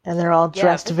 And they're all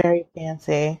dressed very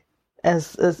fancy,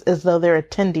 as though they're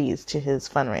attendees to his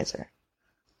fundraiser.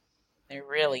 They're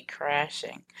really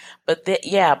crashing. But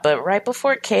but right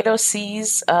before Cato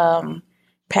sees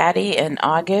Patty and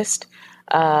August,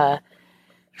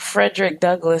 Frederick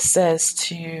Douglass says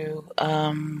to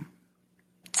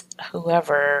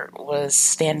whoever was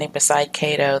standing beside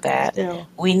Cato that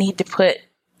we need to put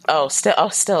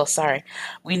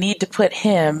we need to put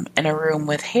him in a room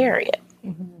with Harriet.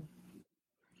 Mm-hmm.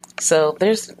 So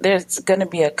there's going to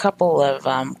be a couple of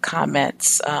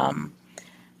comments,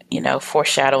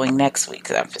 foreshadowing next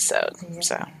week's episode.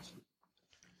 Yeah.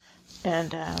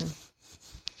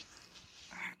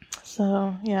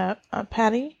 So, and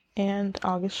Patty and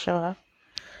August show up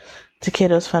to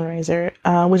Cato's fundraiser,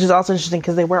 which is also interesting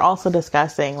because they were also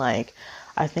discussing, like,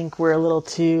 I think we're a little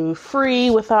too free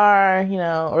with our,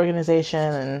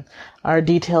 organization and our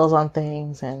details on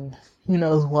things and who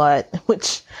knows what,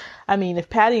 which, I mean, if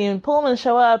Patty and Pullman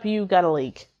show up, you got a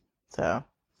leak. So.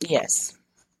 Yes.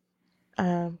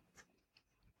 So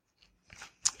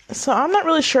I'm not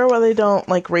really sure why they don't,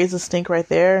 like, raise a stink right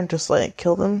there and just, like,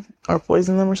 kill them or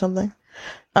poison them or something.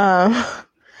 Or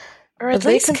at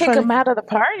least kick them out of the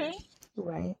party.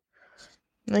 Right.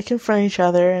 And they confront each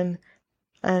other,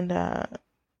 and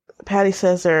Patty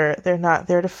says they're not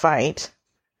there to fight.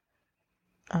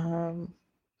 And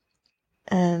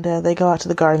they go out to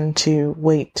the garden to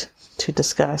wait to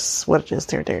discuss what it is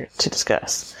they're there to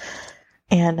discuss.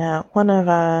 And one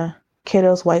of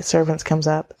Cato's white servants comes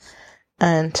up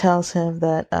and tells him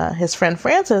that his friend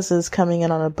Francis is coming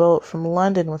in on a boat from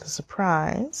London with a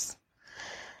surprise.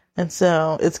 And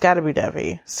so it's got to be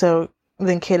Debbie. So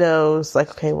then Cato's like,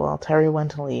 okay, well, tell everyone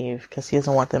to leave because he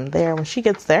doesn't want them there when she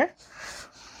gets there.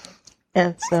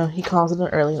 And so he calls it an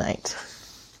early night.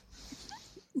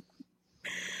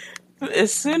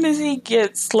 As soon as he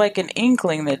gets like an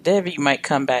inkling that Debbie might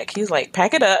come back, he's like,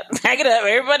 pack it up,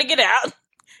 everybody get out.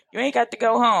 You ain't got to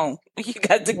go home. You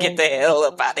got to get the hell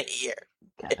up out of here.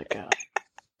 Gotta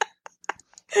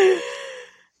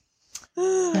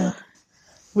go.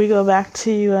 We go back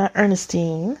to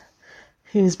Ernestine,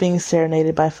 who's being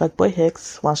serenaded by Fuckboy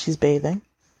Hicks while she's bathing.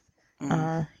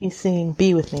 He's singing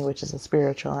Be With Me, which is a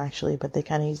spiritual, actually, but they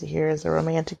kind of use it here as a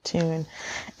romantic tune.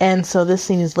 And so this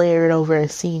scene is layered over a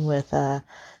scene with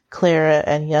Clara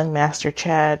and young Master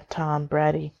Chad, Tom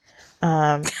Brady,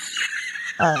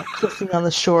 kissing on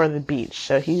the shore of the beach.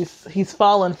 So he's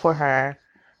fallen for her.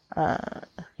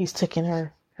 He's taking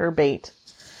her bait.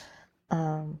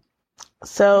 So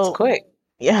it's quick.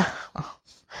 Yeah.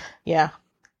 Yeah.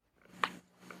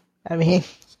 I mean,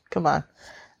 come on.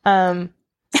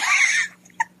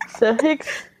 So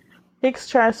Hicks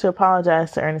tries to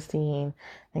apologize to Ernestine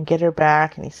and get her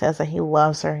back, and he says that he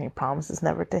loves her and he promises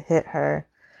never to hit her.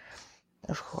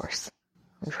 Of course.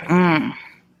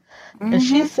 And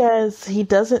she says that he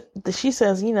doesn't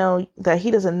know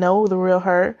the real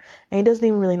her, and he doesn't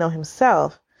even really know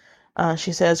himself.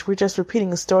 She says, we're just repeating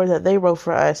the story that they wrote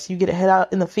for us. You get a head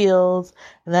out in the fields,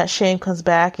 and that shame comes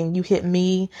back, and you hit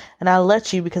me, and I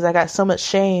let you because I got so much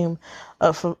shame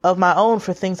of my own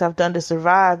for things I've done to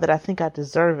survive that I think I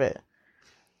deserve it.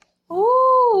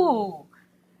 Ooh.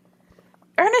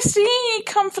 Ernestine,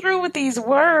 come through with these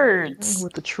words.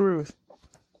 With the truth.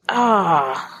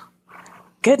 Ah,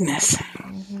 goodness.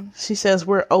 She says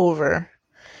we're over.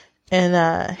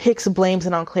 And Hicks blames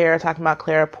it on Clara, talking about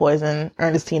Clara poisoned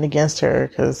Ernestine against her,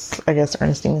 because I guess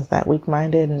Ernestine is that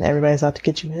weak-minded and everybody's out to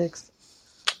get you, Hicks.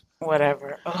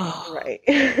 Whatever. Oh. Right.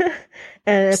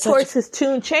 And of course his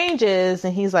tune changes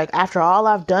and he's like, after all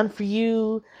I've done for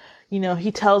you, you know,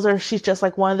 he tells her she's just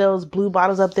like one of those blue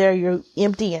bottles up there, you're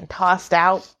empty and tossed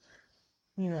out,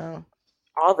 you know.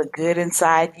 All the good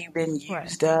inside you've been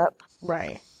used up.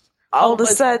 Right. All of a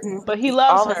sudden. But he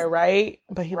loves her, right?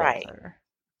 But he loves her.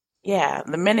 Yeah.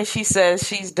 The minute she says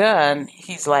she's done,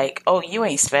 he's like, oh, you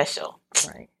ain't special.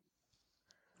 Right.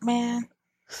 Man.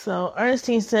 So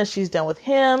Ernestine says she's done with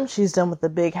him, she's done with the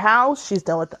big house, she's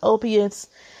done with the opiates,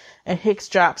 and Hicks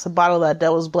drops a bottle of that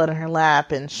devil's blood in her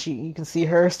lap, and you can see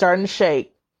her starting to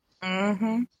shake.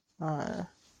 Mm-hmm.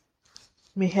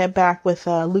 We head back with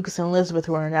Lucas and Elizabeth,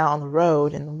 who are now on the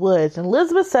road in the woods, and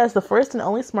Elizabeth says the first and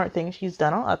only smart thing she's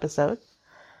done all episode,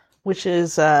 which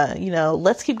is,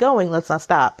 let's keep going, let's not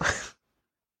stop.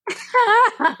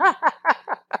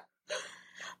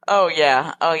 Oh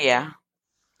yeah.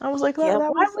 I was like, why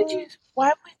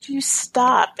would you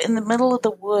stop in the middle of the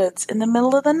woods in the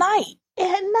middle of the night?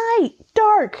 At night,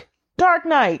 dark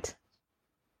night.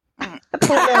 I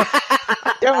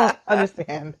don't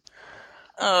understand.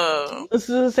 Oh, this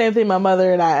is the same thing my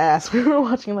mother and I asked. We were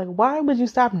watching, like, why would you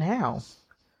stop now?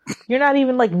 You're not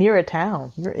even like near a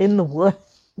town. You're in the woods.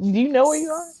 Do you know where you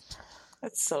are?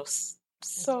 That's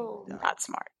so not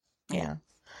smart. Yeah.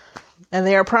 And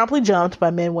they are promptly jumped by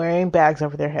men wearing bags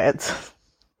over their heads.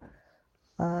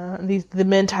 The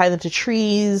men tie them to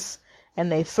trees,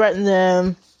 and they threaten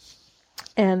them,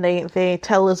 and they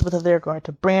tell Elizabeth that they're going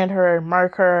to brand her and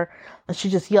mark her, and she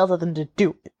just yells at them to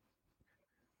do it.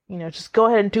 You know, just go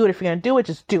ahead and do it. If you're going to do it,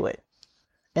 just do it.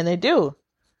 And they do.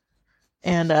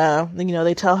 And,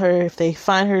 they tell her if they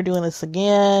find her doing this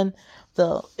again,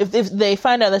 if they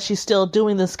find out that she's still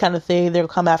doing this kind of thing, they'll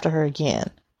come after her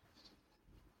again.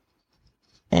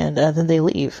 And then they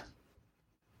leave.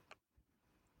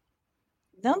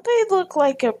 Don't they look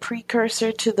like a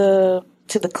precursor to the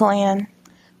Klan?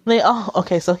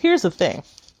 Okay, so here's the thing.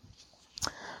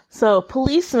 So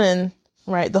policemen,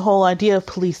 right, the whole idea of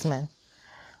policemen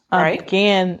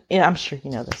began, I'm sure you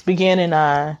know this, began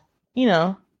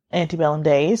in, antebellum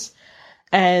days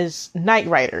as night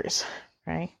riders,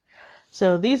 right?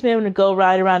 So these men would go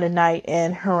ride around at night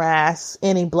and harass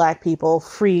any black people,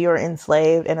 free or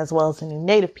enslaved, and as well as any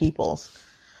native peoples.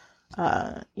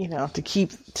 For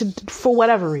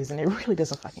whatever reason, it really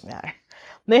doesn't fucking matter.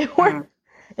 They weren't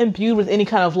imbued with any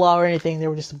kind of law or anything. They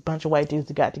were just a bunch of white dudes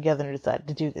that got together and decided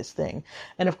to do this thing.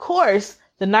 And of course,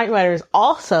 the Night Riders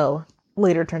also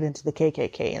later turned into the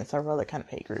KKK and several other kind of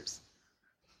hate groups.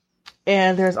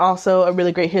 And there's also a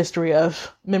really great history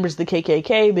of members of the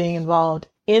KKK being involved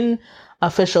in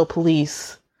official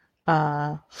police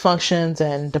functions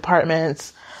and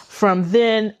departments. From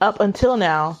then up until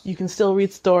now, you can still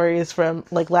read stories from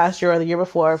like last year or the year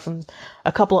before from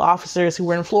a couple of officers who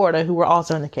were in Florida who were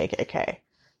also in the KKK.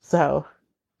 So,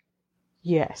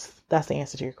 yes, that's the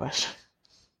answer to your question.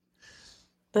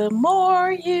 The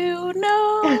more you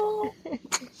know.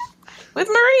 With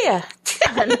Maria.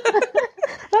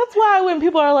 That's why when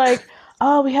people are like,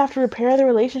 oh, we have to repair the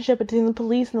relationship between the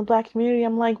police and the black community,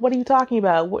 I'm like, what are you talking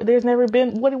about? There's never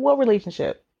been, what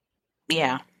relationship?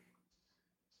 Yeah.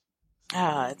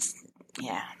 Oh, it's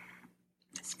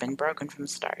been broken from the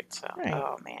start. So, right.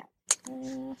 Oh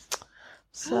man.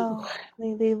 So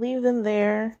they leave them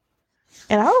there,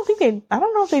 and I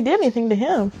don't know if they did anything to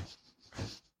him.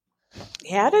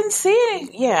 Yeah, I didn't see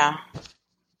it. Yeah,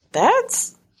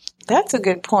 that's a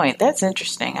good point. That's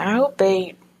interesting. I hope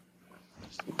they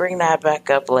bring that back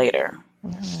up later.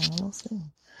 We'll see.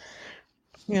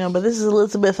 But this is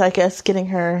Elizabeth, I guess, getting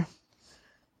her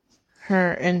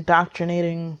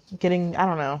indoctrinating,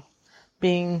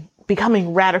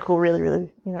 becoming radical, really,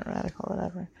 really, radical,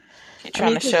 whatever. She's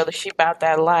trying to show that she about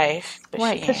that life.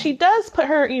 Right, because she does put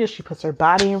her, she puts her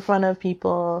body in front of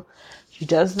people. She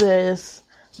does this,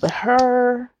 but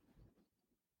her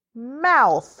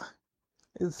mouth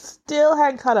still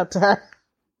hadn't caught up to her.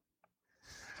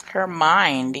 Her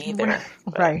mind, either.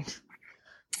 Right.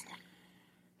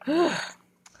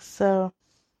 So...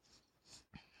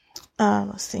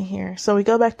 let's see here. So we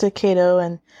go back to Cato,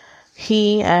 and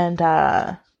he and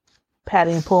Patty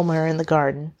and Pullman are in the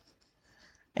garden,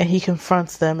 and he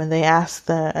confronts them, and they ask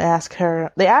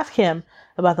him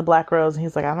about the Black Rose, and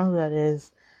he's like, I don't know who that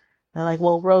is. And they're like,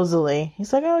 well, Rosalie.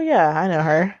 He's like, oh yeah, I know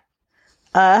her.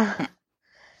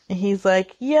 And he's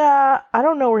like, yeah, I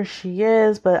don't know where she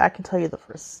is, but I can tell you the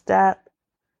first step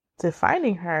to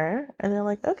finding her. And they're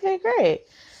like, okay, great.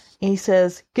 And he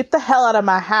says, get the hell out of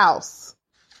my house.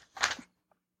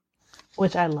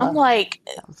 Which I I'm love. like,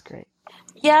 That was great.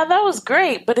 yeah, that was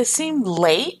great, but it seemed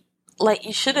late. Like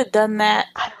you should have done that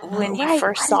I don't know. when you Right.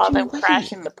 first Why saw did you them leave?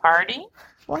 crashing the party.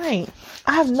 Right.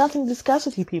 I have nothing to discuss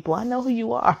with you people. I know who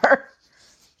you are.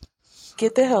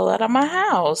 Get the hell out of my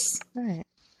house. Right.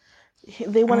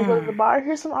 They want to go to the bar.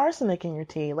 Here's some arsenic in your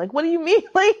tea. Like, what do you mean?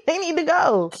 Like, they need to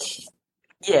go.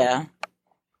 Yeah.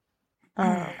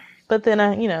 But then,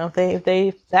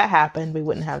 if that happened, we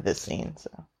wouldn't have this scene.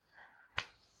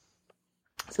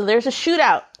 So there's a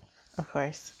shootout, of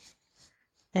course,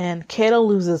 and Kato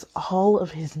loses all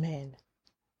of his men,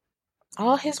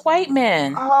 All his white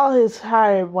men. all his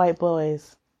hired white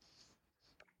boys.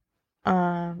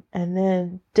 And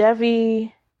then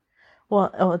Devi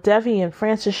and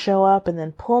Francis show up, and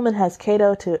then Pullman has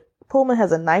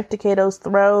a knife to Kato's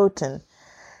throat, and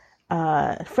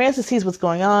Francis sees what's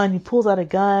going on. He pulls out a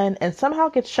gun and somehow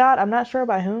gets shot. I'm not sure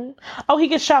by whom. Oh, he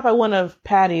gets shot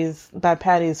by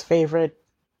Patty's favorite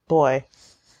boy.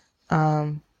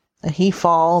 And he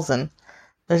falls, and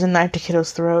there's a knife to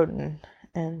Kato's throat,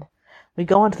 and we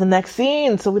go on to the next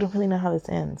scene, so we don't really know how this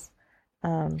ends.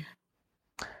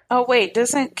 Oh, wait,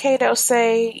 doesn't Kato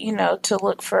say, to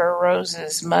look for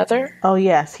Rose's mother? Oh,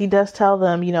 yes, he does tell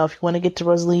them, if you want to get to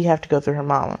Rosalie, you have to go through her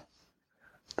mama.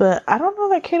 But I don't know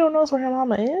that Kato knows where her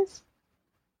mama is.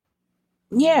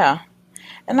 Yeah.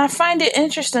 And I find it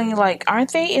interesting, like,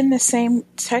 aren't they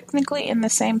technically in the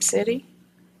same city?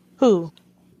 Who?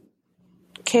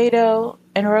 Kato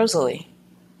and Rosalie.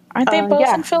 Aren't they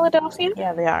both in Philadelphia?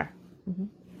 Yeah, they are.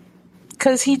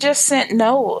 Because he just sent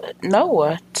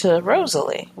Noah to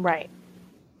Rosalie. Right.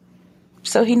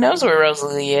 So he knows where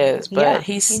Rosalie is, but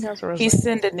he knows where Rosalie he's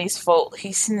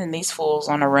sending these fools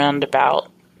on a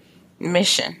roundabout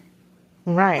mission.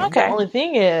 Right. Okay. The only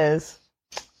thing is,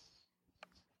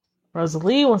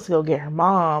 Rosalie wants to go get her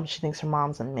mom. She thinks her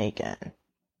mom's in Macon.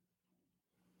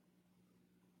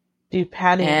 Do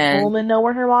Patty and Pullman know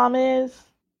where her mom is?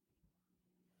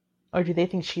 Or do they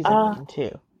think she's in Macon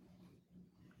too?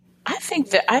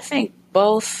 I think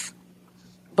both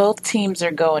teams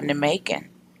are going to Macon.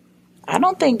 I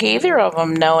don't think either of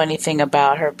them know anything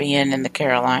about her being in the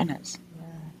Carolinas. Yeah.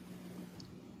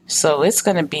 So it's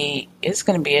gonna be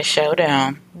a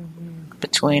showdown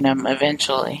between them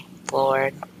eventually,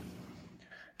 Lord.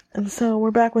 And so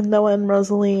we're back with Noah and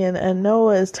Rosalie, and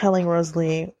Noah is telling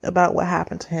Rosalie about what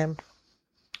happened to him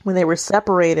when they were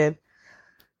separated.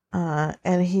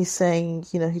 And he's saying,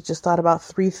 he just thought about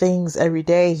 3 things every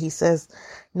day. He says,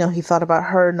 he thought about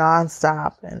her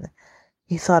nonstop, and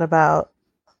he thought about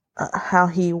how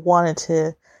he wanted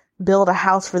to build a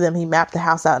house for them. He mapped the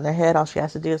house out in their head. All she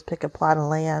has to do is pick a plot of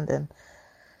land. And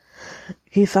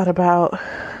he thought about,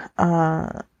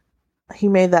 he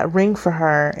made that ring for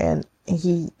her, and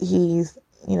he's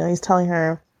telling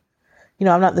her,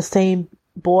 I'm not the same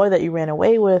boy that you ran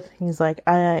away with. He's like,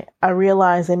 I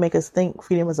realize they make us think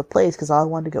freedom is a place because all I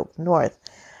wanted to go north.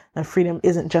 And freedom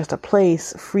isn't just a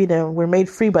place. We're made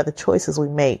free by the choices we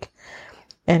make.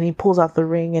 And he pulls out the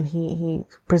ring and he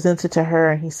presents it to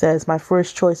her, and he says, my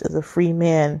first choice as a free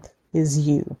man is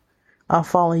you. I'll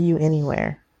follow you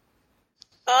anywhere.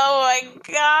 Oh my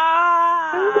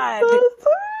God.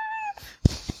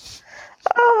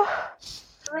 Oh.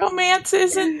 Romance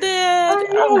isn't dead.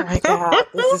 Oh my God,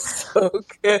 this is so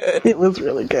good. It was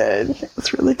really good.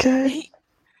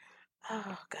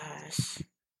 Oh gosh.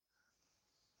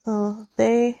 So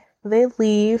they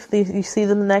leave. You see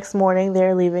them the next morning.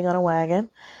 They're leaving on a wagon.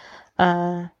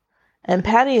 And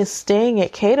Patty is staying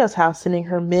at Kato's house, sending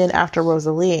her men after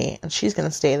Rosalie, and she's going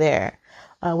to stay there.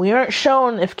 We aren't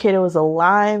shown if Kato is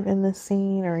alive in this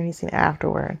scene or any scene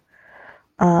afterward.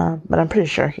 But I'm pretty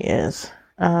sure he is.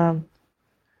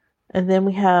 And then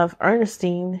we have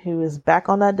Ernestine, who is back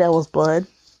on that devil's blood.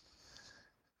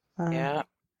 Yeah.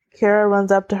 Clara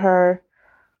runs up to her.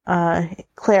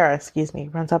 Clara,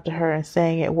 runs up to her and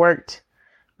saying it worked.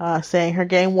 Saying her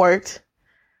game worked.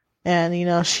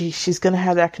 And, she's going to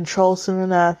have that control soon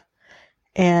enough.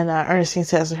 And Ernestine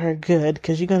says to her, good,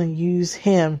 because you're going to use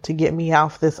him to get me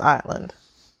off this island.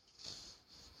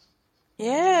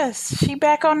 Yes, she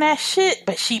back on that shit,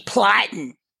 but she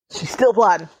plotting. She's still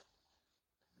plotting.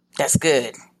 That's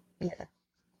good. Yeah.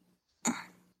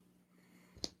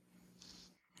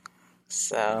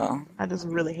 So I just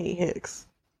really hate Hicks.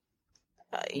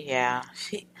 Yeah,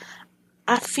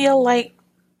 I feel like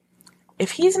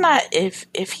if he's not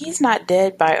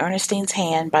dead by Ernestine's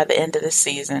hand by the end of the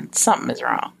season, something is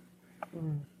wrong.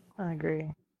 I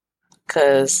agree.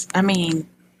 'Cause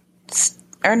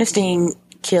Ernestine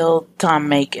killed Tom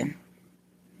Macon,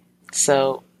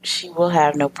 so she will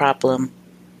have no problem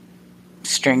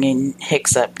stringing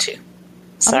Hicks up too.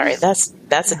 Sorry,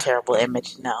 that's a terrible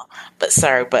image. No, but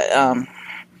sorry, but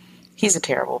he's a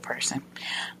terrible person.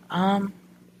 I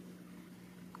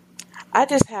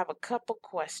just have a couple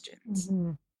questions.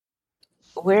 Mm-hmm.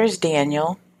 Where's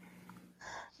Daniel?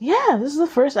 Yeah, this is the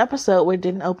first episode where it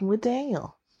didn't open with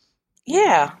Daniel.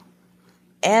 Yeah.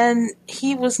 And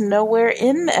he was nowhere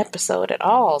in the episode at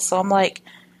all. So I'm like,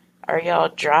 are y'all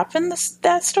dropping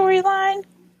that storyline?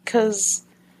 Because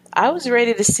I was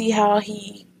ready to see how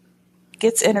he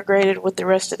gets integrated with the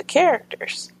rest of the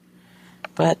characters.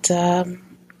 But I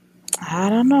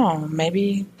don't know.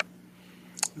 Maybe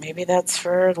that's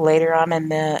for later on in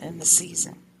the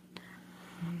season.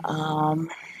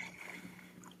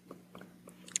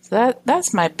 So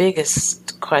that's my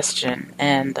biggest question.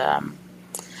 And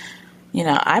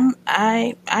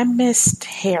I missed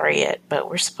Harriet, but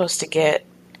we're supposed to get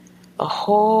a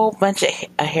whole bunch of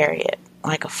Harriet,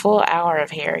 like a full hour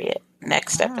of Harriet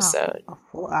next episode. A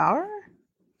full hour?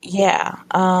 Yeah.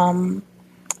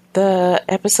 The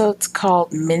episode's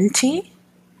called Minty,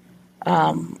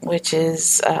 which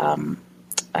is a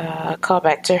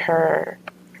callback to her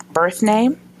birth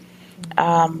name,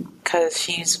 because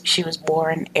she was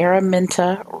born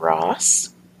Araminta Ross.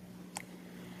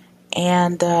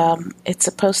 And it's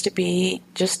supposed to be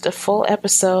just a full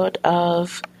episode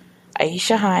of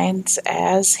Aisha Hines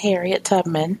as Harriet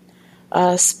Tubman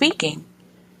speaking.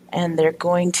 And they're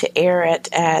going to air it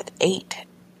at 8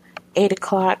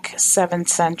 o'clock, 7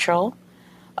 Central,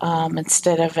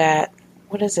 instead of at,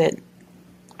 what is it?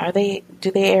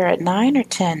 Do they air at 9 or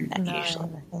 10 usually?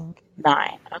 9, I think.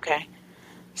 9, okay.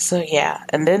 So yeah,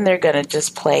 and then they're going to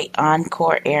just play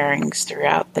encore airings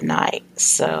throughout the night.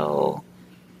 So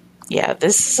yeah,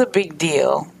 this is a big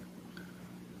deal.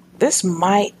 This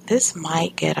might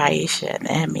get Aisha an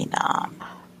Emmy nom.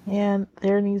 And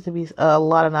there needs to be a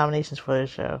lot of nominations for this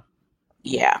show.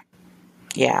 Yeah.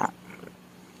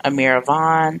 Amira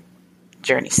Vaughn,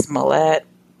 Journey Smollett,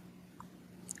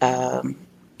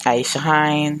 Aisha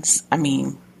Hines. I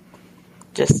mean,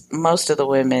 just most of the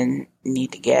women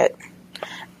need to get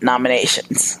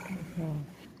nominations. Mm-hmm.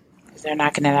 They're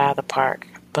knocking it out of the park.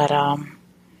 But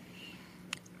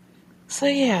so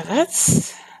yeah,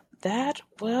 that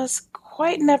was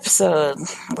quite an episode.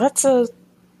 Lots of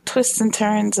twists and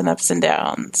turns and ups and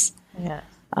downs. Yeah.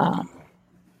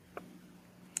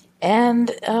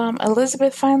 And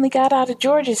Elizabeth finally got out of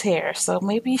George's hair, so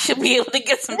maybe she'll be able to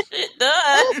get some shit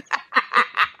done.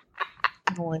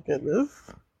 Oh my goodness.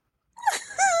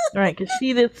 Right, because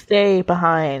she did stay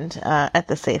behind at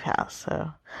the safe house,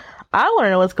 so I want to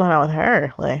know what's going on with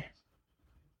her. Like,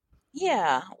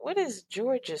 yeah, what is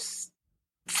George's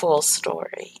full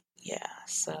story? Yeah,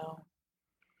 so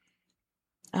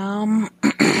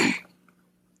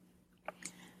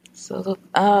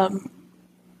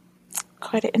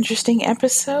quite an interesting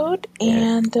episode,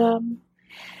 and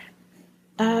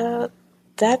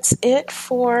that's it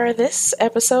for this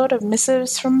episode of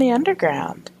Missives from the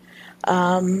Underground.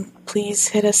 Please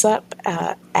hit us up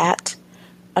at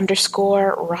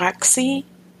 _Roxy_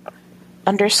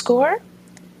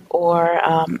 or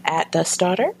at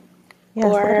Dustdaughter. yes,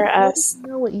 or let us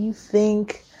know what you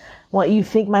think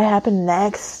might happen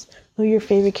next. Who your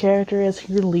favorite character is,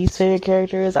 who your least favorite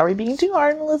character is. Are we being too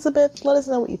hard on Elizabeth? Let us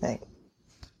know what you think.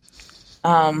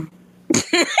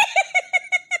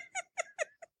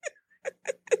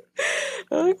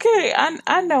 Okay,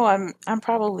 I know I'm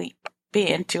probably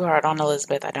being too hard on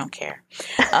Elizabeth. I don't care.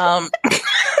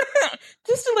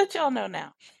 Just to let y'all know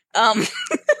now.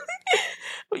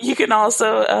 You can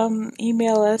also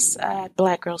email us at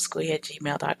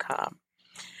blackgirlsquee@gmail.com.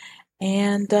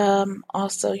 And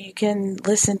also you can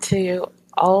listen to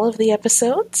all of the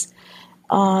episodes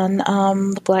on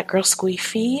the Black Girl Squee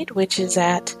feed, which is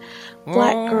at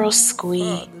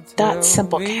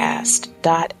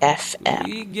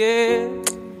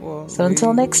blackgirlsquee.simplecast.fm. So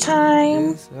until next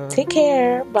time, take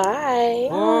care. Bye.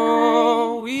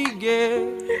 Oh, we get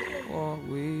what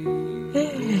we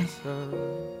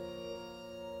deserve.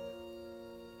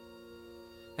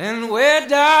 And we're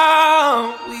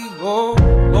down